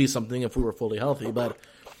would be something if we were fully healthy. But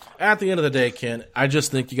at the end of the day, Ken, I just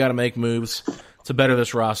think you got to make moves to better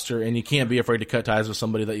this roster, and you can't be afraid to cut ties with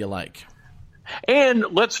somebody that you like. And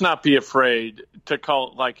let's not be afraid to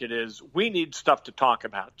call it like it is. We need stuff to talk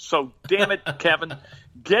about. So, damn it, Kevin,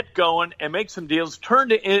 get going and make some deals.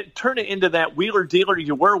 Turn it into that wheeler dealer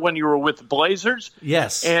you were when you were with the Blazers.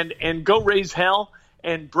 Yes. And go raise hell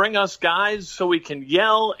and bring us guys so we can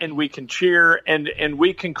yell and we can cheer and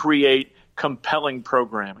we can create compelling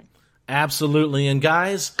programming. Absolutely. And,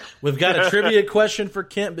 guys, we've got a trivia question for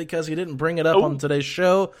Kent because he didn't bring it up on today's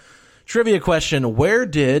show. Trivia question, where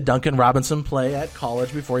did Duncan Robinson play at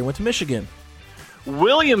college before he went to Michigan?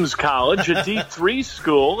 Williams College, a D3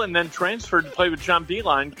 school, and then transferred to play with John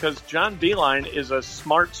Beilein because John Beilein is a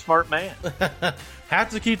smart man. Have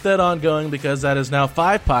to keep that on going because that is now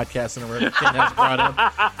 5 podcasts in a row that Kent has brought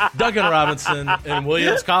up. Duncan Robinson and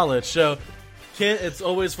Williams College. So, Kent, it's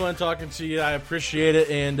always fun talking to you. I appreciate it,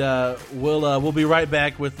 and we'll be right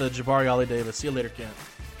back with Jabari Ollie Davis. See you later, Kent.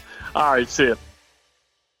 All right, see you.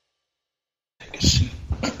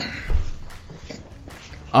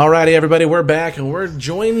 Alrighty, everybody, we're back, and we're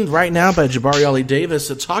joined right now by Jabari Ollie Davis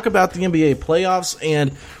to talk about the NBA playoffs,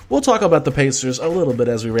 and we'll talk about the Pacers a little bit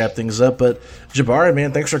as we wrap things up. But Jabari,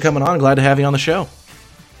 man, thanks for coming on. Glad to have you on the show.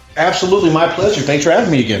 Absolutely, my pleasure. Thanks for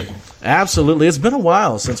having me again. Absolutely. It's been a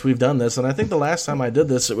while since we've done this, and I think the last time I did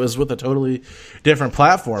this, it was with a totally different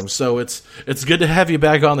platform. So it's good to have you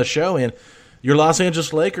back on the show, and your Los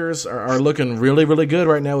Angeles Lakers are looking really, really good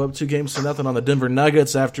right now, up 2-0 on the Denver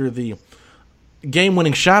Nuggets after the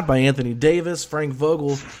game-winning shot by Anthony Davis. Frank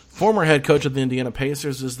Vogel, former head coach of the Indiana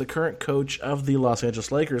Pacers, is the current coach of the Los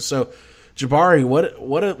Angeles Lakers. So, Jabari,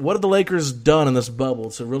 what have the Lakers done in this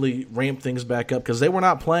bubble to really ramp things back up? Because they were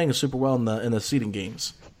not playing super well in the seeding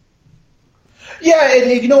games. Yeah, and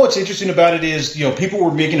you know what's interesting about it is, people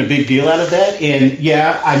were making a big deal out of that. And,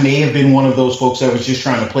 yeah, I may have been one of those folks that was just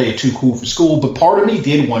trying to play it too cool for school. But part of me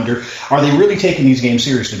did wonder, are they really taking these games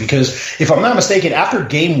seriously? Because if I'm not mistaken, after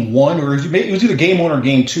game 1, or it was either game 1 or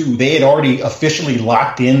game 2, they had already officially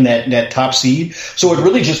locked in that top seed. So it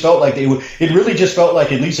really just felt like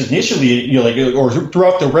at least initially, or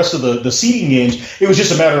throughout the rest of the seeding games, it was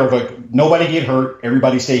just a matter of nobody get hurt,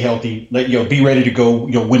 everybody stay healthy, be ready to go,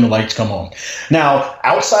 when the lights come on. Now,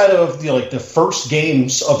 outside of the first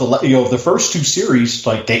games of the first 2 series,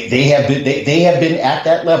 they have been at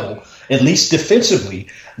that level, at least defensively,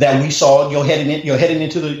 that we saw, heading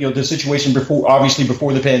into the situation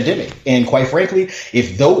before the pandemic. And quite frankly,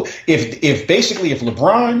 if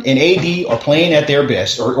LeBron and AD are playing at their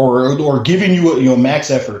best or giving you a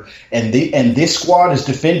max effort, and this squad is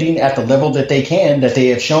defending at the level that they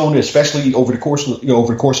have shown, especially over the course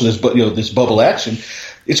of this bubble action,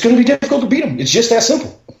 it's going to be difficult to beat them. It's just that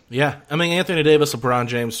simple. Yeah, I mean, Anthony Davis, LeBron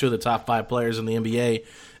James, two of the top 5 players in the NBA,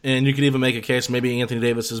 and you could even make a case maybe Anthony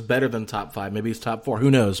Davis is better than top 5, maybe he's top 4,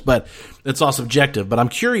 who knows? But it's all subjective. But I'm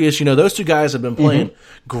curious, those two guys have been playing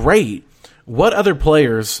great. What other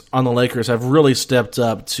players on the Lakers have really stepped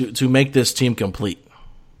up to make this team complete?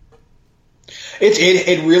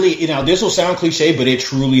 It really, this will sound cliche, but it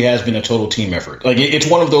truly has been a total team effort. Like, it's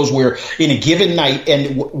one of those where in a given night,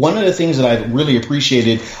 and one of the things that I really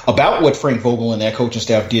appreciated about what Frank Vogel and that coaching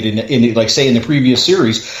staff did in the previous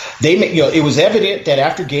series, it was evident that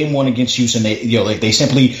after game 1 against Houston,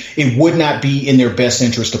 it would not be in their best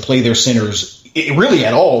interest to play their centers really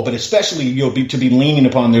at all, but especially to be leaning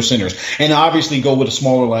upon their centers, and obviously go with a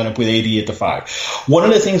smaller lineup with AD at the 5. One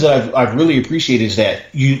of the things that I've really appreciated is that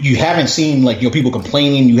you haven't seen people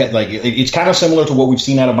complaining. You had it's kind of similar to what we've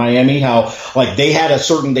seen out of Miami, how they had a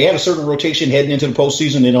certain rotation heading into the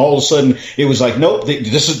postseason, and all of a sudden it was like, nope,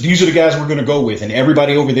 these are the guys we're going to go with, and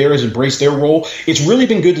everybody over there has embraced their role. It's really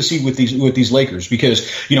been good to see with these Lakers because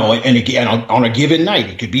and again on a given night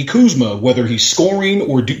it could be Kuzma, whether he's scoring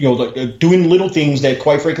or doing little things that,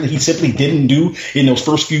 quite frankly, he simply didn't do in those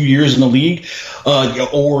first few years in the league.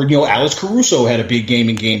 Or Alex Caruso had a big game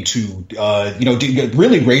in game 2.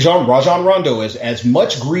 Really, Rajon Rondo, as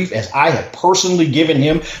much grief as I have personally given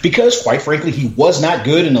him, because, quite frankly, he was not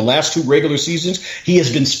good in the last 2 regular seasons. He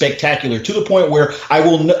has been spectacular to the point where I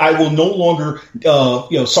will no longer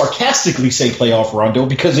sarcastically say playoff Rondo,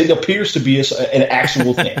 because it appears to be an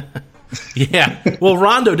actual thing. Yeah, well,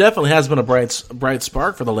 Rondo definitely has been a bright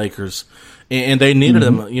spark for the Lakers. And they needed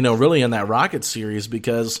him, really in that Rockets series,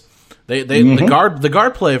 because the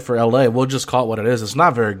guard play for LA, we'll just call it what it is. It's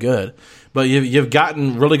not very good, but you've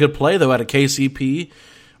gotten really good play though out of KCP,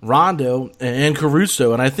 Rondo, and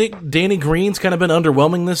Caruso. And I think Danny Green's kind of been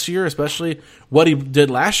underwhelming this year, especially what he did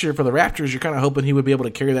last year for the Raptors. You're kind of hoping he would be able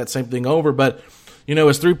to carry that same thing over, but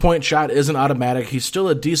his 3-point shot isn't automatic. He's still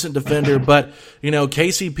a decent defender, but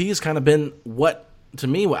KCP has kind of been what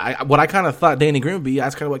I kind of thought Danny Green would be.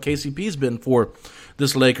 That's kind of what KCP's been for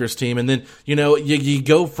this Lakers team. And then, you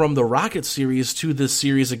go from the Rockets series to this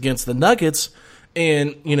series against the Nuggets,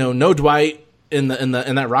 and, no Dwight in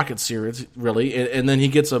that Rockets series, really. And then he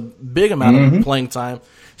gets a big amount of playing time.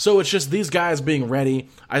 So it's just these guys being ready.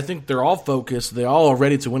 I think they're all focused. They all are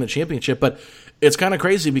ready to win a championship. But it's kind of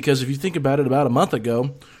crazy because if you think about it, about a month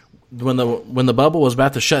ago, when the bubble was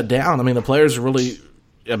about to shut down, I mean, the players are really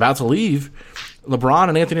about to leave. LeBron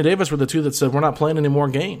and Anthony Davis were the two that said, we're not playing any more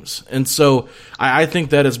games. And so I think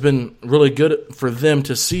that it's been really good for them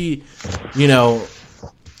to see, the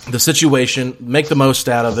situation, make the most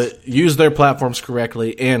out of it, use their platforms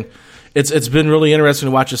correctly. And it's been really interesting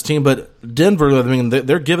to watch this team. But Denver, I mean,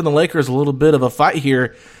 they're giving the Lakers a little bit of a fight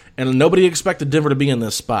here, and nobody expected Denver to be in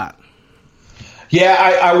this spot.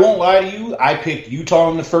 Yeah, I won't lie to you. I picked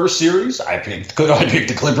Utah in the first series. I picked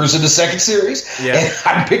the Clippers in the second series. Yeah. And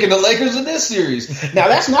I'm picking the Lakers in this series. Now,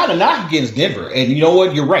 that's not a knock against Denver. And you know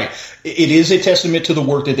what? You're right. It is a testament to the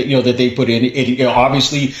work that they put in.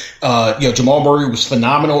 Obviously, Jamal Murray was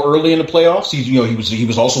phenomenal early in the playoffs. He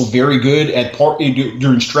was also very good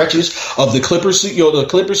during stretches of the Clippers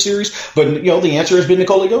series. But the answer has been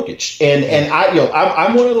Nikola Jokic. And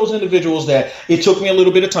I'm one of those individuals that it took me a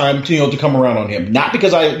little bit of time to come around on him. Not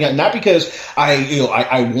because I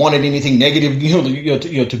wanted anything negative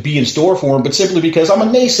to be in store for him, but simply because I'm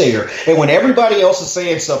a naysayer. And when everybody else is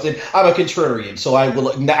saying something, I'm a contrarian. So I will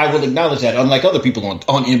acknowledge that, unlike other people on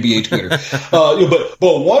NBA Twitter.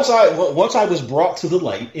 But once I was brought to the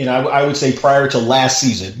light, and I would say prior to last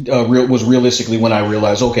season was realistically when I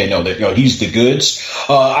realized, okay, no, that he's the goods.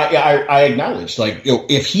 I acknowledged,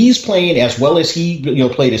 if he's playing as well as he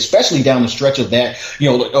played, especially down the stretch of that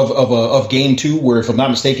of game 2, where, if I'm not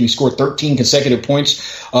mistaken, he scored 13 consecutive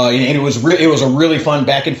points, and it was a really fun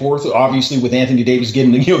back and forth. Obviously, with Anthony Davis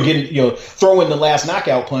getting throwing the last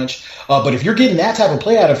knockout punch. But if you're getting that type of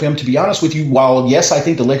play out of him, to be honest with you, while yes, I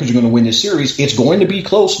think the Lakers are going to win this series, it's going to be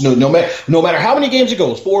close. No matter how many games it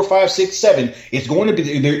goes, 4, 5, 6, 7, it's going to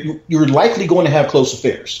be. You're likely going to have close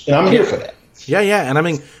affairs, and I'm here for that. Yeah, and I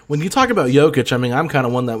mean, when you talk about Jokic, I mean, I'm kind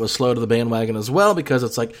of one that was slow to the bandwagon as well, because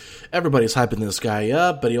it's like everybody's hyping this guy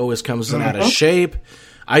up, but he always comes in out of shape.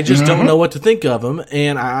 I just don't know what to think of him,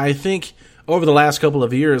 and I think over the last couple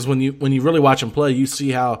of years, when you really watch him play, you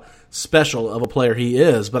see how special of a player he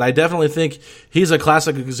is. But I definitely think he's a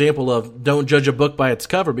classic example of don't judge a book by its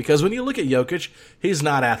cover, because when you look at Jokic, he's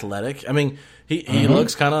not athletic. I mean, he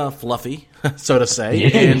looks kind of fluffy, so to say,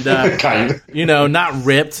 and not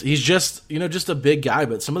ripped. He's just just a big guy.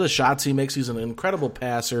 But some of the shots he makes, he's an incredible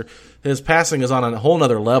passer. His passing is on a whole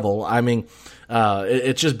nother level. I mean,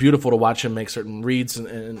 it's just beautiful to watch him make certain reads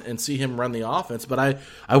and see him run the offense. But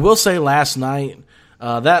I will say last night,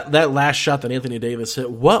 that last shot that Anthony Davis hit,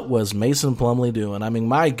 what was Mason Plumlee doing? I mean,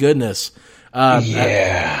 my goodness.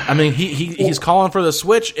 I mean, he's calling for the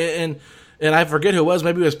switch, and I forget who it was.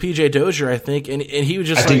 Maybe it was PJ Dozier, I think. And he was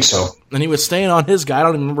just, I think so. And he was staying on his guy. I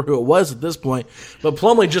don't even remember who it was at this point. But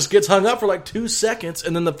Plumlee just gets hung up for like 2 seconds.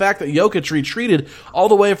 And then the fact that Jokic retreated all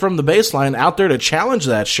the way from the baseline out there to challenge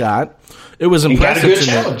that shot, it was impressive. He got a good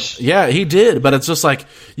challenge. Yeah, he did. But it's just like,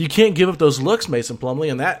 you can't give up those looks, Mason Plumlee.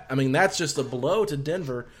 And that's just a blow to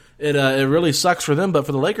Denver. It really sucks for them. But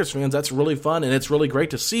for the Lakers fans, that's really fun. And it's really great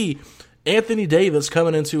to see Anthony Davis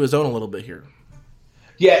coming into his own a little bit here.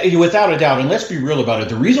 Yeah, without a doubt. And let's be real about it.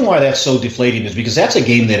 The reason why that's so deflating is because that's a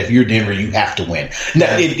game that if you're Denver, you have to win.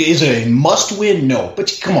 Now, is it a must win? No.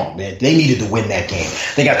 But come on, man. They needed to win that game.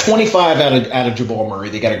 They got 25 out of Jabari Murray.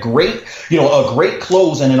 They got a great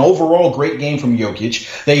close and an overall great game from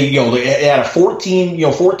Jokic. They had a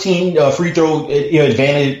 14 free throw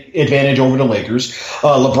advantage over the Lakers.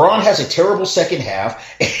 LeBron has a terrible second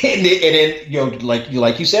half, and then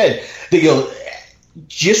like you said,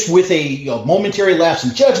 just with a momentary lapse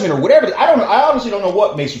in judgment or whatever. I honestly don't know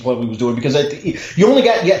what Mason Plumlee was doing, because you only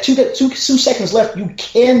got two seconds left. You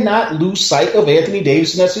cannot lose sight of Anthony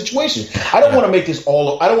Davis in that situation. I don't want to make it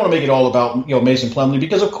all about Mason Plumlee,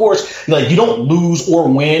 because of course you don't lose or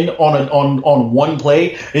win on one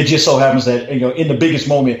play. It just so happens that in the biggest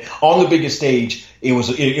moment on the biggest stage, it was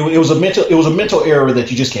a mental error that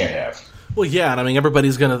you just can't have. Well, yeah, and I mean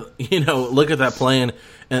everybody's gonna look at that play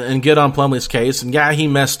and get on Plumlee's case, and he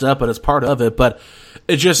messed up, but it's part of it. But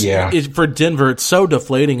it just for Denver, it's so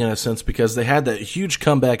deflating in a sense, because they had that huge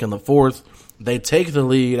comeback in the fourth. They take the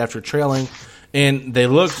lead after trailing, and they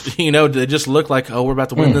looked, they just looked like, oh, we're about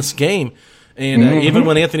to win this game. And even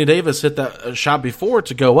when Anthony Davis hit that shot before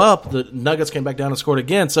to go up, the Nuggets came back down and scored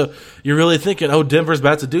again. So you're really thinking, oh, Denver's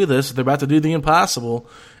about to do this. They're about to do the impossible.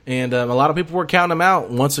 And a lot of people were counting them out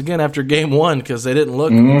once again after game one, because they didn't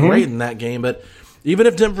look great in that game. But even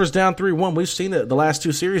if Denver's down 3-1, we've seen that the last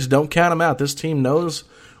two series, don't count them out. This team knows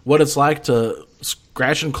what it's like to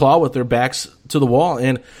scratch and claw with their backs to the wall.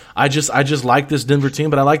 And I just like this Denver team,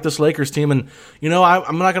 but I like this Lakers team. And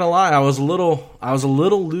I'm not gonna lie, I was a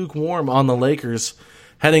little lukewarm on the Lakers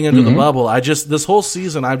heading into the bubble. This whole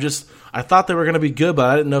season I thought they were gonna be good, but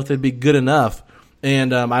I didn't know if they'd be good enough.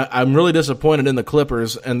 And I'm really disappointed in the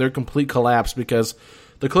Clippers and their complete collapse, because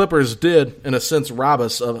the Clippers did, in a sense, rob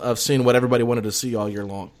us of seeing what everybody wanted to see all year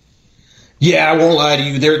long. Yeah, I won't lie to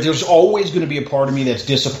you. There's always going to be a part of me that's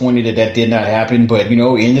disappointed that did not happen. But,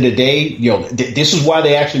 end of the day, this is why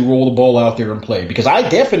they actually roll the ball out there and play. Because I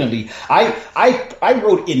definitely, I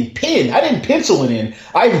wrote in pen. I didn't pencil it in.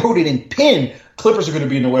 I wrote it in pen. Clippers are going to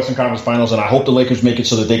be in the Western Conference Finals, and I hope the Lakers make it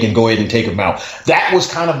so that they can go ahead and take them out. That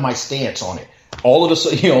was kind of my stance on it. All of this,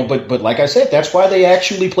 but like I said, that's why they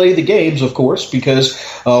actually play the games, of course, because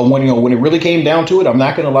when it really came down to it, I'm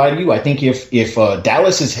not going to lie to you. I think if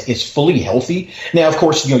Dallas is fully healthy, now of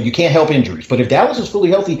course you can't help injuries, but if Dallas is fully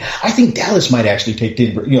healthy, I think Dallas might actually take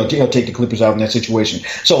Denver, take the Clippers out in that situation.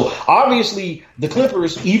 So obviously the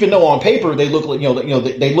Clippers, even though on paper they look like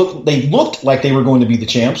they looked like they were going to be the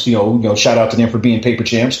champs, shout out to them for being paper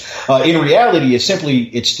champs. In reality,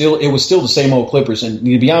 it was still the same old Clippers, and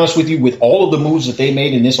to be honest with you, with all of the moves that they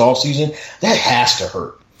made in this offseason, that has to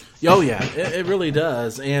hurt. Oh, yeah, it really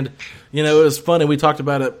does. And, it was funny. We talked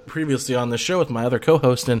about it previously on the show with my other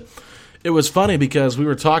co-host, and it was funny because we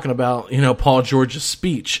were talking about, Paul George's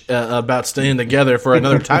speech about staying together for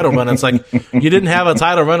another title run. It's like, you didn't have a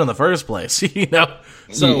title run in the first place,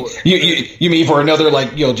 So you mean for another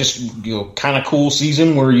kind of cool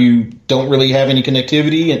season where you don't really have any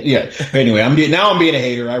connectivity? And yeah. Anyway, I'm being a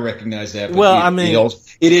hater. I recognize that. But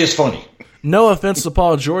it is funny. No offense to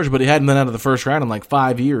Paul George, but he hadn't been out of the first round in like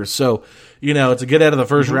 5 years. So, to get out of the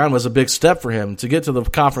first round was a big step for him. To get to the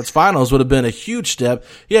conference finals would have been a huge step.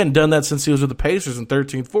 He hadn't done that since he was with the Pacers in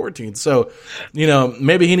 13-14. So,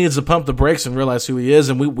 maybe he needs to pump the brakes and realize who he is.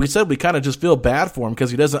 And we said we kind of just feel bad for him because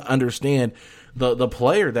he doesn't understand the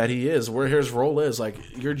player that he is, where his role is. Like,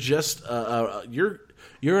 you're just you're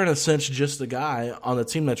in a sense just a guy on the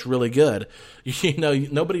team that's really good.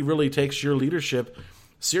 Nobody really takes your leadership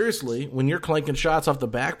seriously when you're clanking shots off the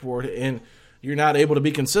backboard and you're not able to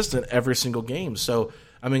be consistent every single game. So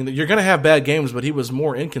I mean, you're going to have bad games, but he was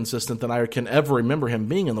more inconsistent than I can ever remember him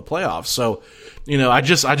being in the playoffs. So, I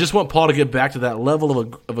just want Paul to get back to that level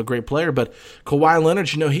of a great player. But Kawhi Leonard,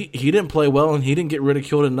 he didn't play well, and he didn't get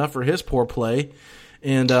ridiculed enough for his poor play.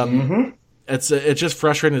 And it's just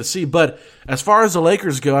frustrating to see. But as far as the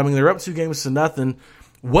Lakers go, I mean, they're up 2-0.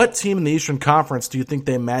 What team in the Eastern Conference do you think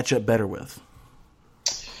they match up better with?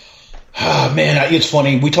 Oh, man, it's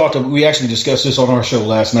funny. We actually discussed this on our show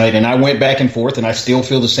last night, and I went back and forth, and I still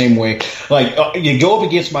feel the same way. Like, you go up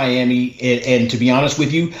against Miami, and to be honest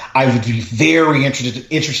with you, I would be very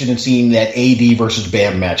interested in seeing that AD versus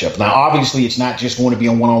Bam matchup. Now, obviously, it's not just going to be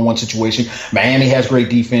a one-on-one situation. Miami has great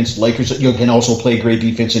defense. Lakers can also play great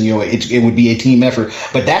defense, and it would be a team effort.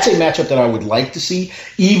 But that's a matchup that I would like to see,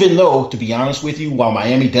 even though, to be honest with you, while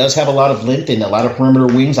Miami does have a lot of length and a lot of perimeter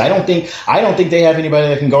wings, I don't think they have anybody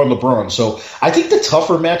that can guard LeBron. So I think the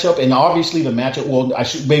tougher matchup, and obviously the matchup, well, I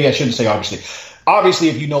shouldn't say obviously. Obviously,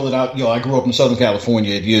 if you know that I grew up in Southern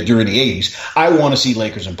California during the 80s, I want to see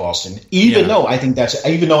Lakers in Boston. Even though I think that's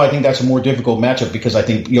a more difficult matchup, because I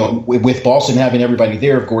think with Boston having everybody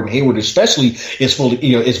there, Gordon Hayward especially is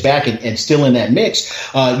is back and still in that mix.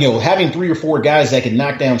 Having 3 or 4 guys that can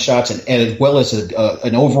knock down shots and as well as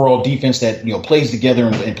an overall defense that plays together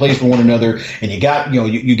and plays for one another, and you got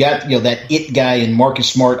that it guy in Marcus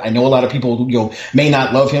Smart. I know a lot of people may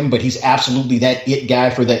not love him, but he's absolutely that it guy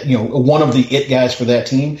for that one of the it guys for that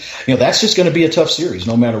team. That's just going to be a tough series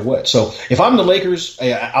no matter what. So if I'm the Lakers,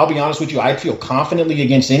 I'll be honest with you, I'd feel confidently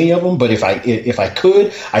against any of them, but if I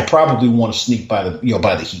could, I'd probably want to sneak by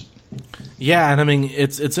the Heat. Yeah, and I mean,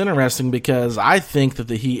 it's interesting because I think that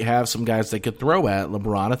the Heat have some guys they could throw at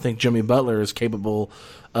LeBron. I think Jimmy Butler is capable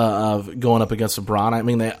of going up against LeBron. I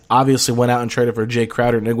mean, they obviously went out and traded for Jay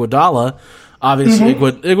Crowder and Iguodala. Obviously,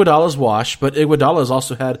 Iguodala's washed, but Iguodala has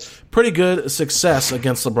also had pretty good success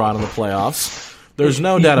against LeBron in the playoffs. There's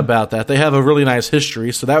no doubt about that. They have a really nice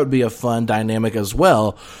history, so that would be a fun dynamic as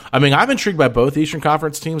well. I mean, I'm intrigued by both Eastern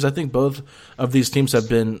Conference teams. I think both of these teams have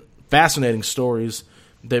been fascinating stories.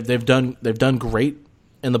 They've done great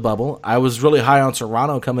in the bubble. I was really high on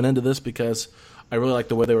Toronto coming into this because I really liked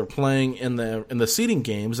the way they were playing in the seeding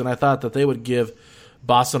games, and I thought that they would give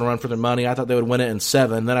Boston a run for their money. I thought they would win it in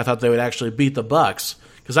 7. Then I thought they would actually beat the Bucks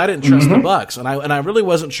because I didn't trust the Bucks, and I really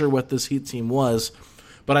wasn't sure what this Heat team was.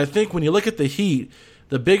 But I think when you look at the Heat,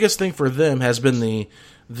 the biggest thing for them has been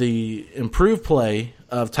the improved play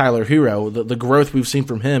of Tyler Hero, the growth we've seen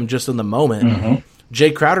from him just in the moment. Jay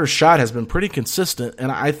Crowder's shot has been pretty consistent,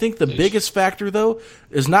 and I think the biggest factor, though,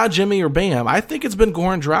 is not Jimmy or Bam. I think it's been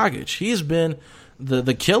Goran Dragic. He has been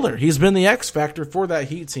the killer. He's been the X factor for that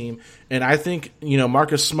Heat team, and I think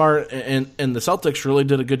Marcus Smart and the Celtics really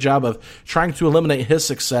did a good job of trying to eliminate his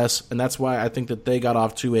success, and that's why I think that they got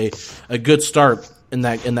off to a good start in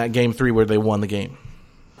that game 3 where they won the game.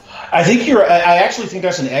 I actually think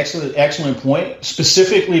that's an excellent point,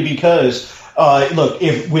 specifically because look,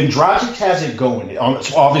 when Dragic has it going,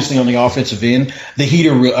 obviously on the offensive end, the Heat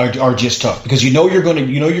are just tough because you're going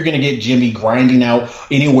to get Jimmy grinding out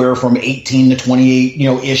anywhere from 18 to 28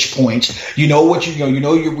 ish points. What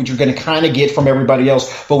you're going to kind of get from everybody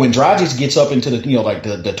else. But when Dragic gets up into the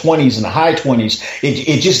the 20s and the high 20s,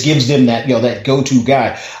 it just gives them that that go-to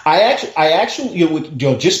guy. I actually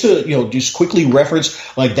just quickly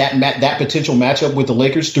reference like that potential matchup with the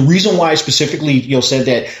Lakers. The reason why I specifically said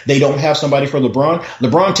that they don't have somebody for LeBron.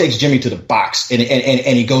 LeBron takes Jimmy to the box and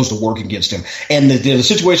he goes to work against him. And the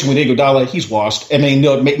situation with Iguodala, he's washed. I mean,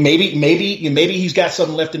 maybe he's got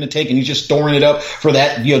something left in the tank and he's just storing it up for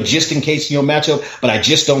that, just in case matchup. But I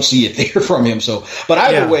just don't see it there from him. So, but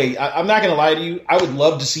either way, I'm not going to lie to you. I would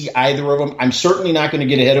love to see either of them. I'm certainly not going to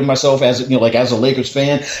get ahead of myself as a Lakers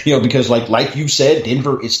fan, because like you said,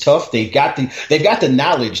 Denver is tough. They've got the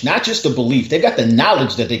knowledge, not just the belief. They've got the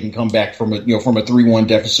knowledge that they can come back from a 3-1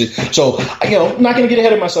 deficit. So. I'm not going to get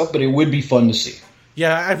ahead of myself, but it would be fun to see.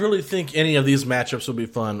 Yeah, I really think any of these matchups would be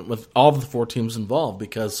fun with all of the 4 teams involved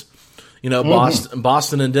because,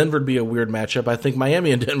 Boston and Denver would be a weird matchup. I think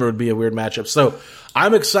Miami and Denver would be a weird matchup. So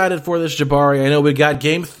I'm excited for this, Jabari. I know we got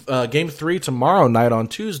game 3 tomorrow night on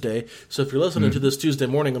Tuesday. So if you're listening to this Tuesday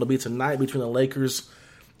morning, it'll be tonight between the Lakers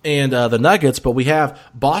and the Nuggets. But we have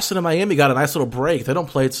Boston and Miami got a nice little break. They don't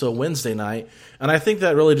play till Wednesday night. And I think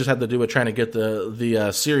that really just had to do with trying to get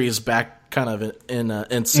the series back kind of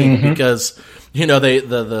in sync because the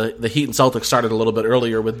Heat and Celtics started a little bit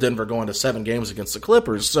earlier with Denver going to 7 games against the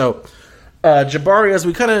Clippers. So, Jabari, as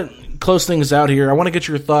we kind of close things out here, I want to get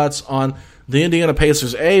your thoughts on the Indiana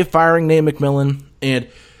Pacers, A, firing Nate McMillan, and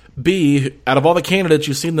B, out of all the candidates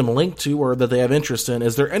you've seen them linked to or that they have interest in,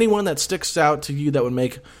 is there anyone that sticks out to you that would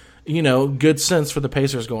make good sense for the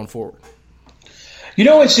Pacers going forward?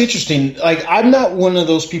 It's interesting. Like, I'm not one of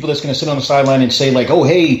those people that's going to sit on the sideline and say, like, oh,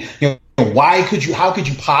 hey, how could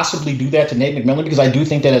you possibly do that to Nate McMillan? Because I do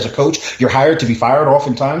think that as a coach, you're hired to be fired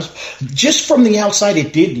oftentimes. Just from the outside,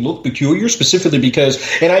 it did look peculiar, specifically because,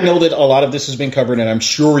 and I know that a lot of this has been covered, and I'm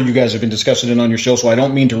sure you guys have been discussing it on your show, so I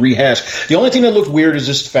don't mean to rehash. The only thing that looked weird is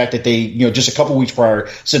just the fact that they, just a couple weeks prior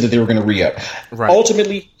said that they were going to re-up. Right.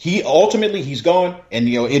 Ultimately, he's gone, and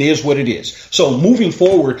it is what it is. So moving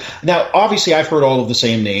forward, now obviously I've heard all of the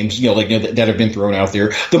same names, that have been thrown out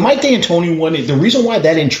there. The Mike D'Antoni one, the reason why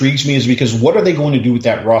that intrigues me is because what are they going to do with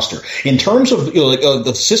that roster in terms of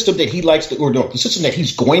the system that he likes or the system that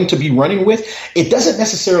he's going to be running with? It doesn't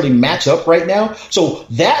necessarily match up right now. So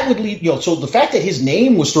that would lead, so the fact that his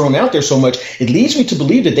name was thrown out there so much, it leads me to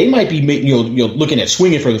believe that they might be, looking at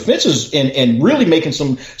swinging for the fences and really making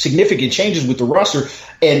some significant changes with the roster.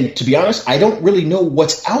 And to be honest, I don't really know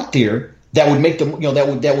what's out there that would make them,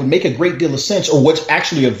 that would make a great deal of sense, or what's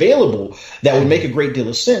actually available that would make a great deal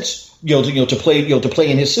of sense. To play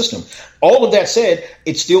in his system. All of that said,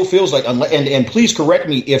 it still feels like, and please correct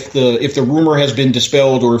me if the rumor has been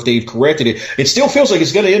dispelled or if they've corrected it. It still feels like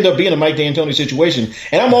it's going to end up being a Mike D'Antoni situation,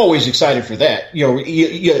 and I'm always excited for that.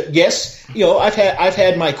 Yes, I've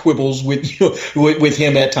had my quibbles with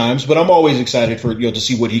him at times, but I'm always excited for to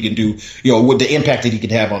see what he can do. With the impact that he can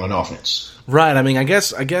have on an offense. Right. I mean, I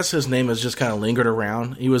guess his name has just kind of lingered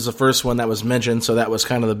around. He was the first one that was mentioned, so that was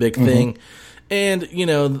kind of the big thing. And,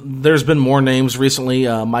 there's been more names recently.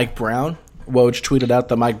 Mike Brown. Woj tweeted out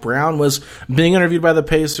that Mike Brown was being interviewed by the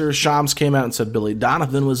Pacers. Shams came out and said Billy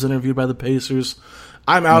Donovan was interviewed by the Pacers.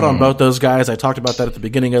 I'm out on both those guys. I talked about that at the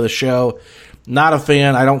beginning of the show. Not a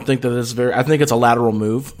fan. I don't think that it's I think it's a lateral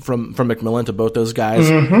move from McMillan to both those guys.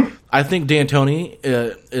 I think D'Antoni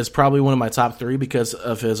is probably one of my top three because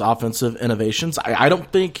of his offensive innovations. I don't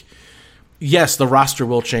think... Yes, the roster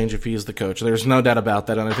will change if he is the coach. There's no doubt about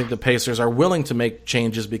that, and I think the Pacers are willing to make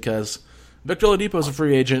changes because Victor Oladipo is a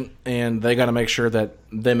free agent, and they got to make sure that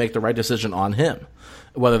they make the right decision on him,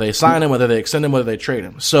 whether they sign him, whether they extend him, whether they trade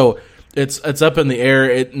him. So it's up in the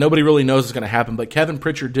air. Nobody really knows what's going to happen, but Kevin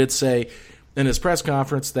Pritchard did say in his press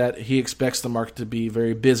conference that he expects the market to be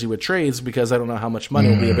very busy with trades because I don't know how much money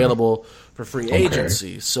will be available for free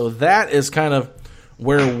agency. So that is kind of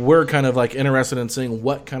where we're kind of like interested in seeing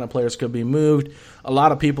what kind of players could be moved. A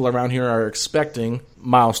lot of people around here are expecting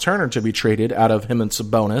Myles Turner to be traded out of him and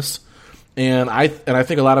Sabonis. And I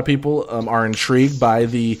think a lot of people are intrigued by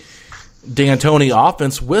the D'Antoni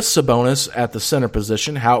offense with Sabonis at the center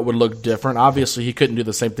position, how it would look different. Obviously, he couldn't do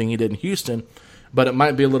the same thing he did in Houston, but it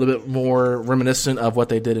might be a little bit more reminiscent of what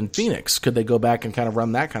they did in Phoenix. Could they go back and kind of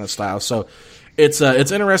run that kind of style? So it's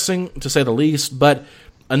interesting to say the least, but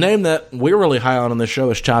a name that we're really high on this show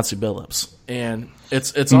is Chauncey Billups, and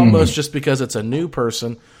it's almost just because it's a new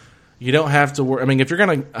person. You don't have to worry. I mean, if you're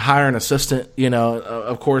going to hire an assistant,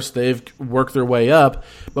 of course they've worked their way up,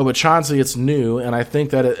 but with Chauncey, it's new, and I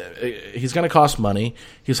think that he's going to cost money.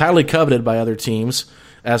 He's highly coveted by other teams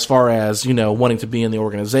as far as wanting to be in the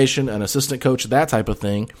organization, an assistant coach, that type of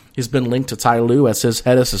thing. He's been linked to Ty Lue as his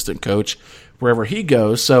head assistant coach wherever he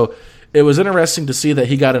goes. So it was interesting to see that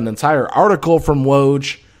he got an entire article from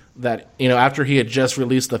Woj that, after he had just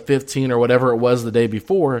released the 15 or whatever it was the day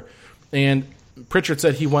before, and Pritchard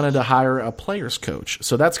said he wanted to hire a player's coach.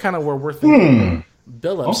 So that's kind of where we're thinking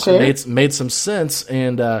Billups made some sense.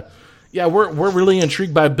 And, we're really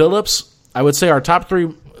intrigued by Billups. I would say our top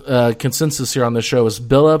three consensus here on the show is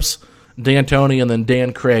Billups, D'Antoni, and then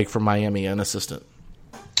Dan Craig from Miami, an assistant.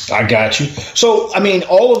 I got you. So, I mean,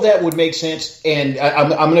 all of that would make sense. And I'm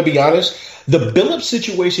going to be honest. The Billups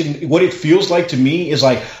situation, what it feels like to me is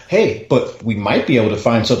like, hey, but we might be able to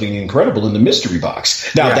find something incredible in the mystery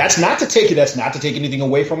box. Now, that's not to take anything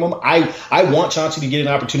away from him. I want Chauncey to get an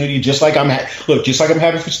opportunity, just like I'm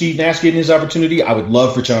happy for Steve Nash getting his opportunity. I would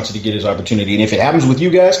love for Chauncey to get his opportunity, and if it happens with you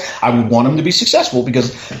guys, I would want him to be successful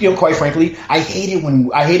because, quite frankly, I hate it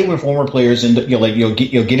when former players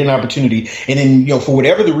get an opportunity, and then for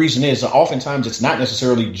whatever the reason is, oftentimes it's not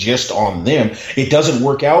necessarily just on them. It doesn't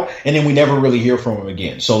work out, and then we never really hear from him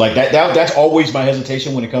again. So like that's always my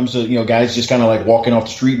hesitation when it comes to guys just kind of like walking off the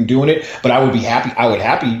street and doing it. But I would be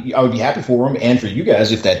happy for him and for you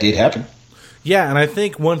guys if that did happen. Yeah, and I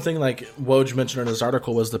think one thing like Woj mentioned in his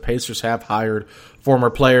article was the Pacers have hired former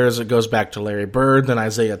players. It goes back to Larry Bird, then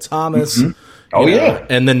Isaiah Thomas. Mm-hmm.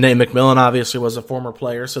 And then Nate McMillan obviously was a former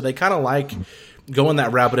player. So they kind of like going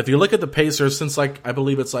that route. But if you look at the Pacers since I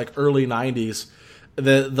believe it's early 90s,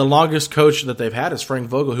 the longest coach that they've had is Frank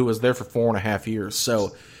Vogel, who was there for 4.5 years.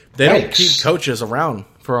 So they don't keep coaches around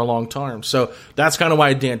for a long time. So that's kind of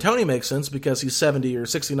why D'Antoni makes sense, because he's 70 or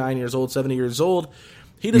 69 years old, 70 years old.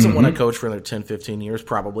 He doesn't want to coach for another 10, 15 years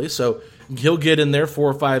probably. So he'll get in there 4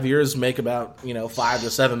 or 5 years, make about, $5 to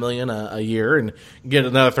 $7 million a year, and get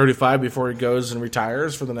another 35 before he goes and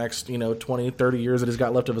retires for the next 20, 30 years that he's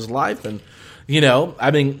got left of his life. And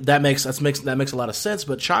that makes a lot of sense.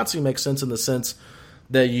 But Chauncey makes sense in the sense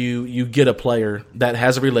that you get a player that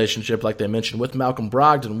has a relationship, like they mentioned, with Malcolm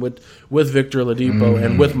Brogdon, with Victor Oladipo,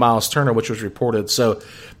 and with Myles Turner, which was reported. So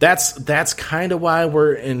that's kind of why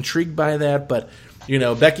we're intrigued by that. But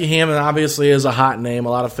Becky Hammon obviously is a hot name. A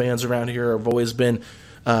lot of fans around here have always been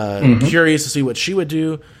curious to see what she would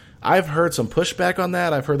do. I've heard some pushback on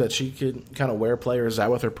that. I've heard that she could kind of wear players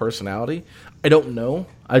out with her personality. I don't know.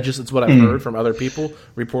 It's what I've heard from other people,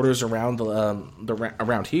 reporters around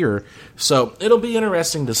around here. So it'll be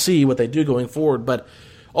interesting to see what they do going forward. But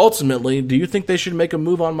ultimately, do you think they should make a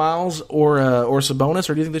move on Myles or Sabonis,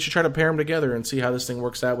 or do you think they should try to pair them together and see how this thing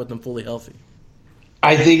works out with them fully healthy?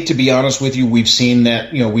 I think, to be honest with you, we've seen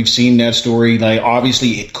that. We've seen that story. Like,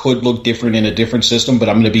 obviously, it could look different in a different system, but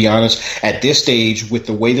I'm going to be honest. At this stage, with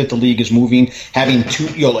the way that the league is moving, having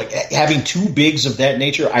two bigs of that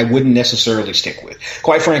nature, I wouldn't necessarily stick with.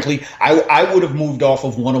 Quite frankly, I would have moved off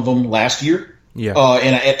of one of them last year. Yeah.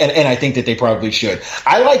 And I think that they probably should.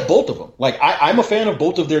 I like both of them. Like, I'm a fan of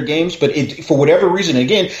both of their games, but for whatever reason,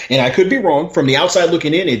 again, and I could be wrong, from the outside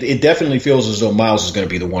looking in, it definitely feels as though Myles is going to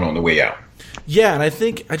be the one on the way out. Yeah, and I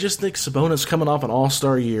just think Sabonis coming off an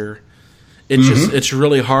All-Star year, it's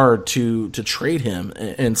really hard to trade him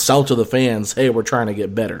and sell to the fans, hey, we're trying to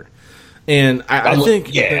get better. And I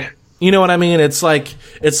think, you know what I mean? It's like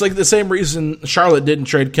the same reason Charlotte didn't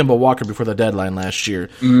trade Kemba Walker before the deadline last year.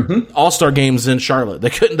 All-Star games in Charlotte,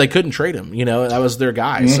 they couldn't trade him. That was their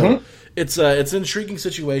guy. So it's an intriguing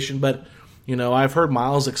situation, but I've heard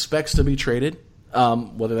Myles expects to be traded.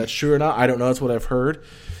 Whether that's true or not, I don't know. That's what I've heard.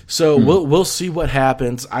 So we'll see what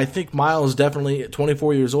happens. I think Myles definitely, at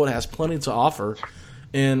 24 years old, has plenty to offer,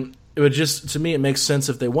 and it would to me, it makes sense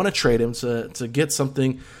if they want to trade him to get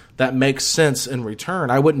something that makes sense in return.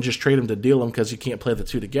 I wouldn't just trade him to deal him because you can't play the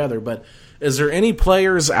two together. But is there any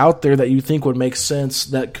players out there that you think would make sense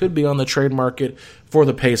that could be on the trade market for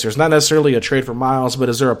the Pacers? Not necessarily a trade for Myles, but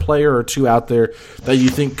is there a player or two out there that you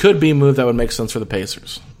think could be moved that would make sense for the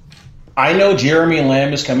Pacers? I know Jeremy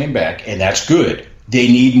Lamb is coming back, and that's good. They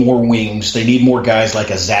need more wings. They need more guys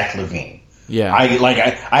like a Zach LaVine. Yeah,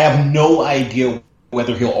 I have no idea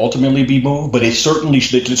whether he'll ultimately be moved, but it's certainly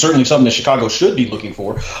something that Chicago should be looking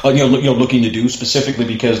for. Looking to do, specifically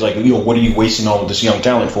because what are you wasting all of this young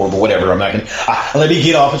talent for? But whatever, I'm not going to let me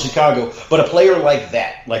get off of Chicago. But a player like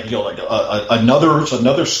that,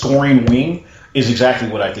 another scoring wing, is exactly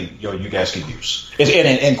what I think you guys could use.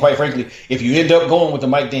 And quite frankly, if you end up going with the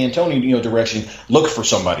Mike D'Antoni direction, look for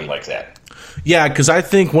somebody like that. Yeah, because I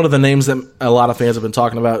think one of the names that a lot of fans have been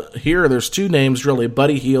talking about here, there's two names really.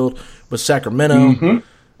 Buddy Hield with Sacramento.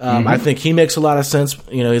 I think he makes a lot of sense.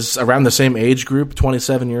 He's around the same age group,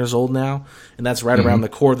 27 years old now, and that's right around the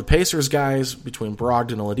core of the Pacers guys between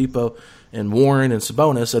Brogdon, Oladipo, and Warren and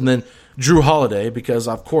Sabonis, and then Drew Holiday, because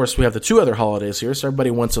of course we have the two other Holidays here, so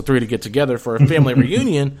everybody wants the three to get together for a family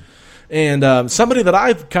reunion. And somebody that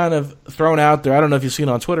I've kind of thrown out there, I don't know if you've seen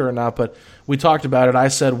on Twitter or not, but we talked about it. I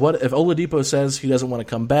said, what if Oladipo says he doesn't want to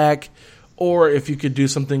come back, or if you could do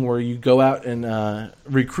something where you go out and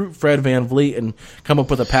recruit Fred VanVleet and come up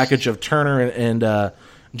with a package of Turner and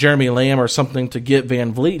Jeremy Lamb or something to get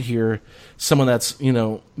VanVleet here, someone that's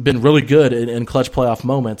been really good in clutch playoff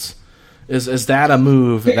moments. Is that a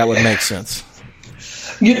move that would make sense?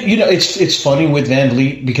 It's funny with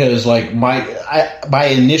VanVleet because my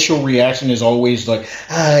initial reaction is always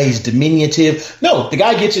he's diminutive. No, the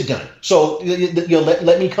guy gets it done. So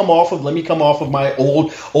let me come off of my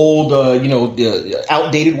old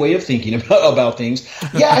outdated way of thinking about things.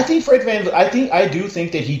 Yeah, I think I do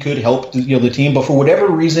think that he could help the team, but for whatever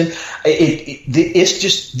reason, this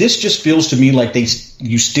just feels to me like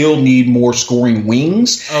you still need more scoring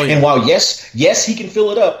wings. Oh, yeah. And while yes, he can fill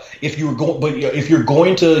it up if you're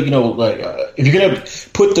going to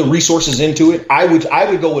put the resources into it, I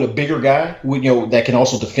would go with a bigger guy that can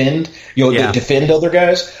also defend defend other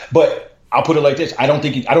guys. But I'll put it like this: I don't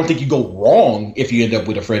think you go wrong if you end up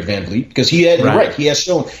with a Fred VanVleet, because you're right. He has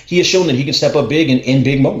shown that he can step up big in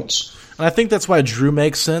big moments. And I think that's why Drew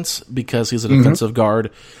makes sense, because he's a defensive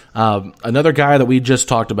guard. Another guy that we just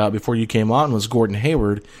talked about before you came on was Gordon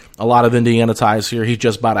Hayward. A lot of Indiana ties here. He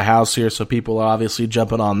just bought a house here, so people are obviously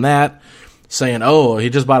jumping on that, saying, oh, he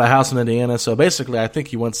just bought a house in Indiana. So basically, I think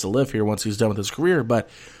he wants to live here once he's done with his career. But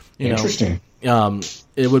interesting.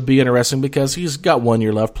 It would be interesting because he's got 1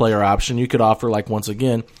 year left, player option. You could offer, once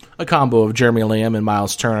again, a combo of Jeremy Lamb and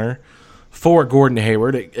Myles Turner for Gordon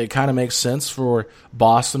Hayward. It kind of makes sense for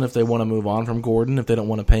Boston if they want to move on from Gordon, if they don't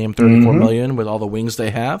want to pay him $34 million with all the wings they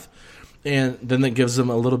have. And then that gives them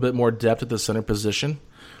a little bit more depth at the center position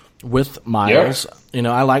with Myles.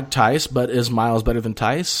 Yeah. I like Tice, but is Myles better than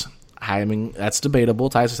Tice? I mean, that's debatable.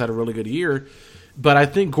 Tice has had a really good year. But I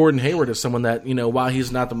think Gordon Hayward is someone that, while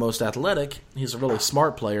he's not the most athletic, he's a really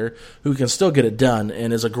smart player who can still get it done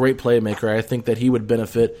and is a great playmaker. I think that he would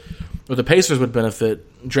benefit, or the Pacers would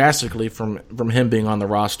benefit drastically from him being on the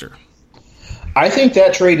roster. I think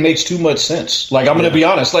that trade makes too much sense. Like, I'm going to be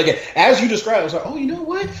honest. Like, as you described, I was like, oh, you know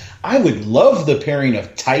what? I would love the pairing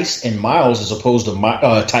of Tice and Myles as opposed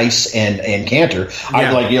to Tice and Cantor.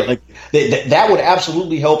 Yeah. That would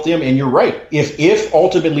absolutely help them. And you're right. If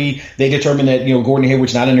ultimately they determine that Gordon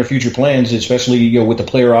Hayward's not in their future plans, especially with the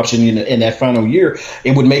player option in that final year,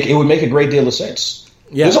 it would make a great deal of sense.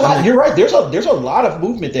 Yeah, there's a lot. You're right. There's a lot of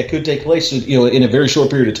movement that could take place in a very short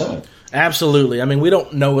period of time. Absolutely. I mean, we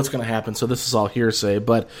don't know what's going to happen, so this is all hearsay.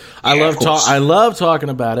 But I love talking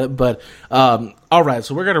about it. But all right,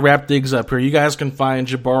 so we're going to wrap things up here. You guys can find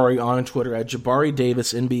Jabari on Twitter at Jabari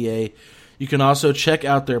Davis NBA. You can also check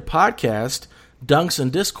out their podcast, Dunks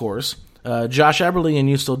and Discourse. Josh Eberly and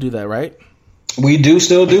you still do that, right? We do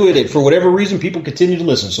still do it. For whatever reason, people continue to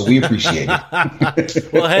listen, so we appreciate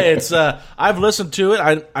it. Well, hey, it's I've listened to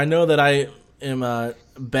it. I know that I am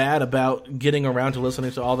bad about getting around to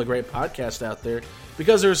listening to all the great podcasts out there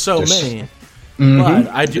because there's so many. But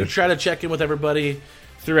I do try to check in with everybody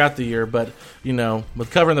throughout the year. But, with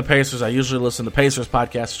covering the Pacers, I usually listen to Pacers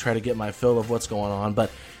podcasts to try to get my fill of what's going on. But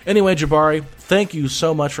anyway, Jabari, thank you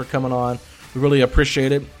so much for coming on. We really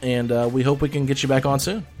appreciate it, and we hope we can get you back on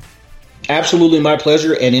soon. Absolutely, my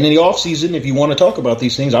pleasure. And in the off season, if you want to talk about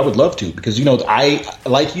these things, I would love to because, I,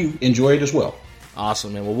 like you, enjoy it as well.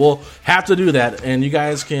 Awesome, man. Well, we'll have to do that. And you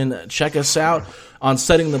guys can check us out on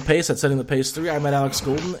Setting the Pace at Setting the Pace 3. I'm at Alex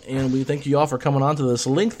Golden, and we thank you all for coming on to this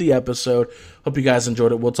lengthy episode. Hope you guys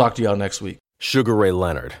enjoyed it. We'll talk to y'all next week. Sugar Ray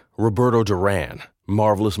Leonard, Roberto Duran,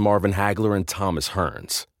 Marvelous Marvin Hagler, and Thomas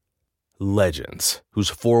Hearns. Legends, whose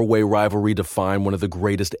four-way rivalry defined one of the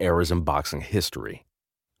greatest eras in boxing history.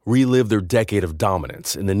 Relive their decade of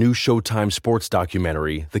dominance in the new Showtime sports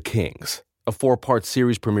documentary, The Kings. A 4-part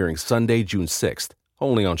series premiering Sunday, June 6th,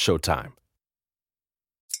 only on Showtime.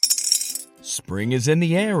 Spring is in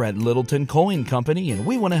the air at Littleton Coin Company, and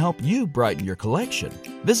we want to help you brighten your collection.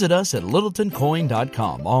 Visit us at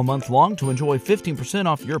littletoncoin.com all month long to enjoy 15%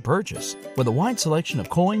 off your purchase. With a wide selection of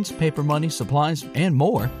coins, paper money, supplies, and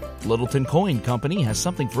more, Littleton Coin Company has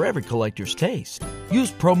something for every collector's taste.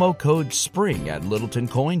 Use promo code SPRING at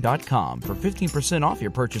littletoncoin.com for 15% off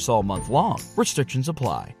your purchase all month long. Restrictions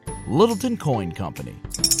apply. Littleton Coin Company.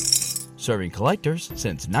 Serving collectors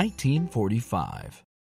since 1945.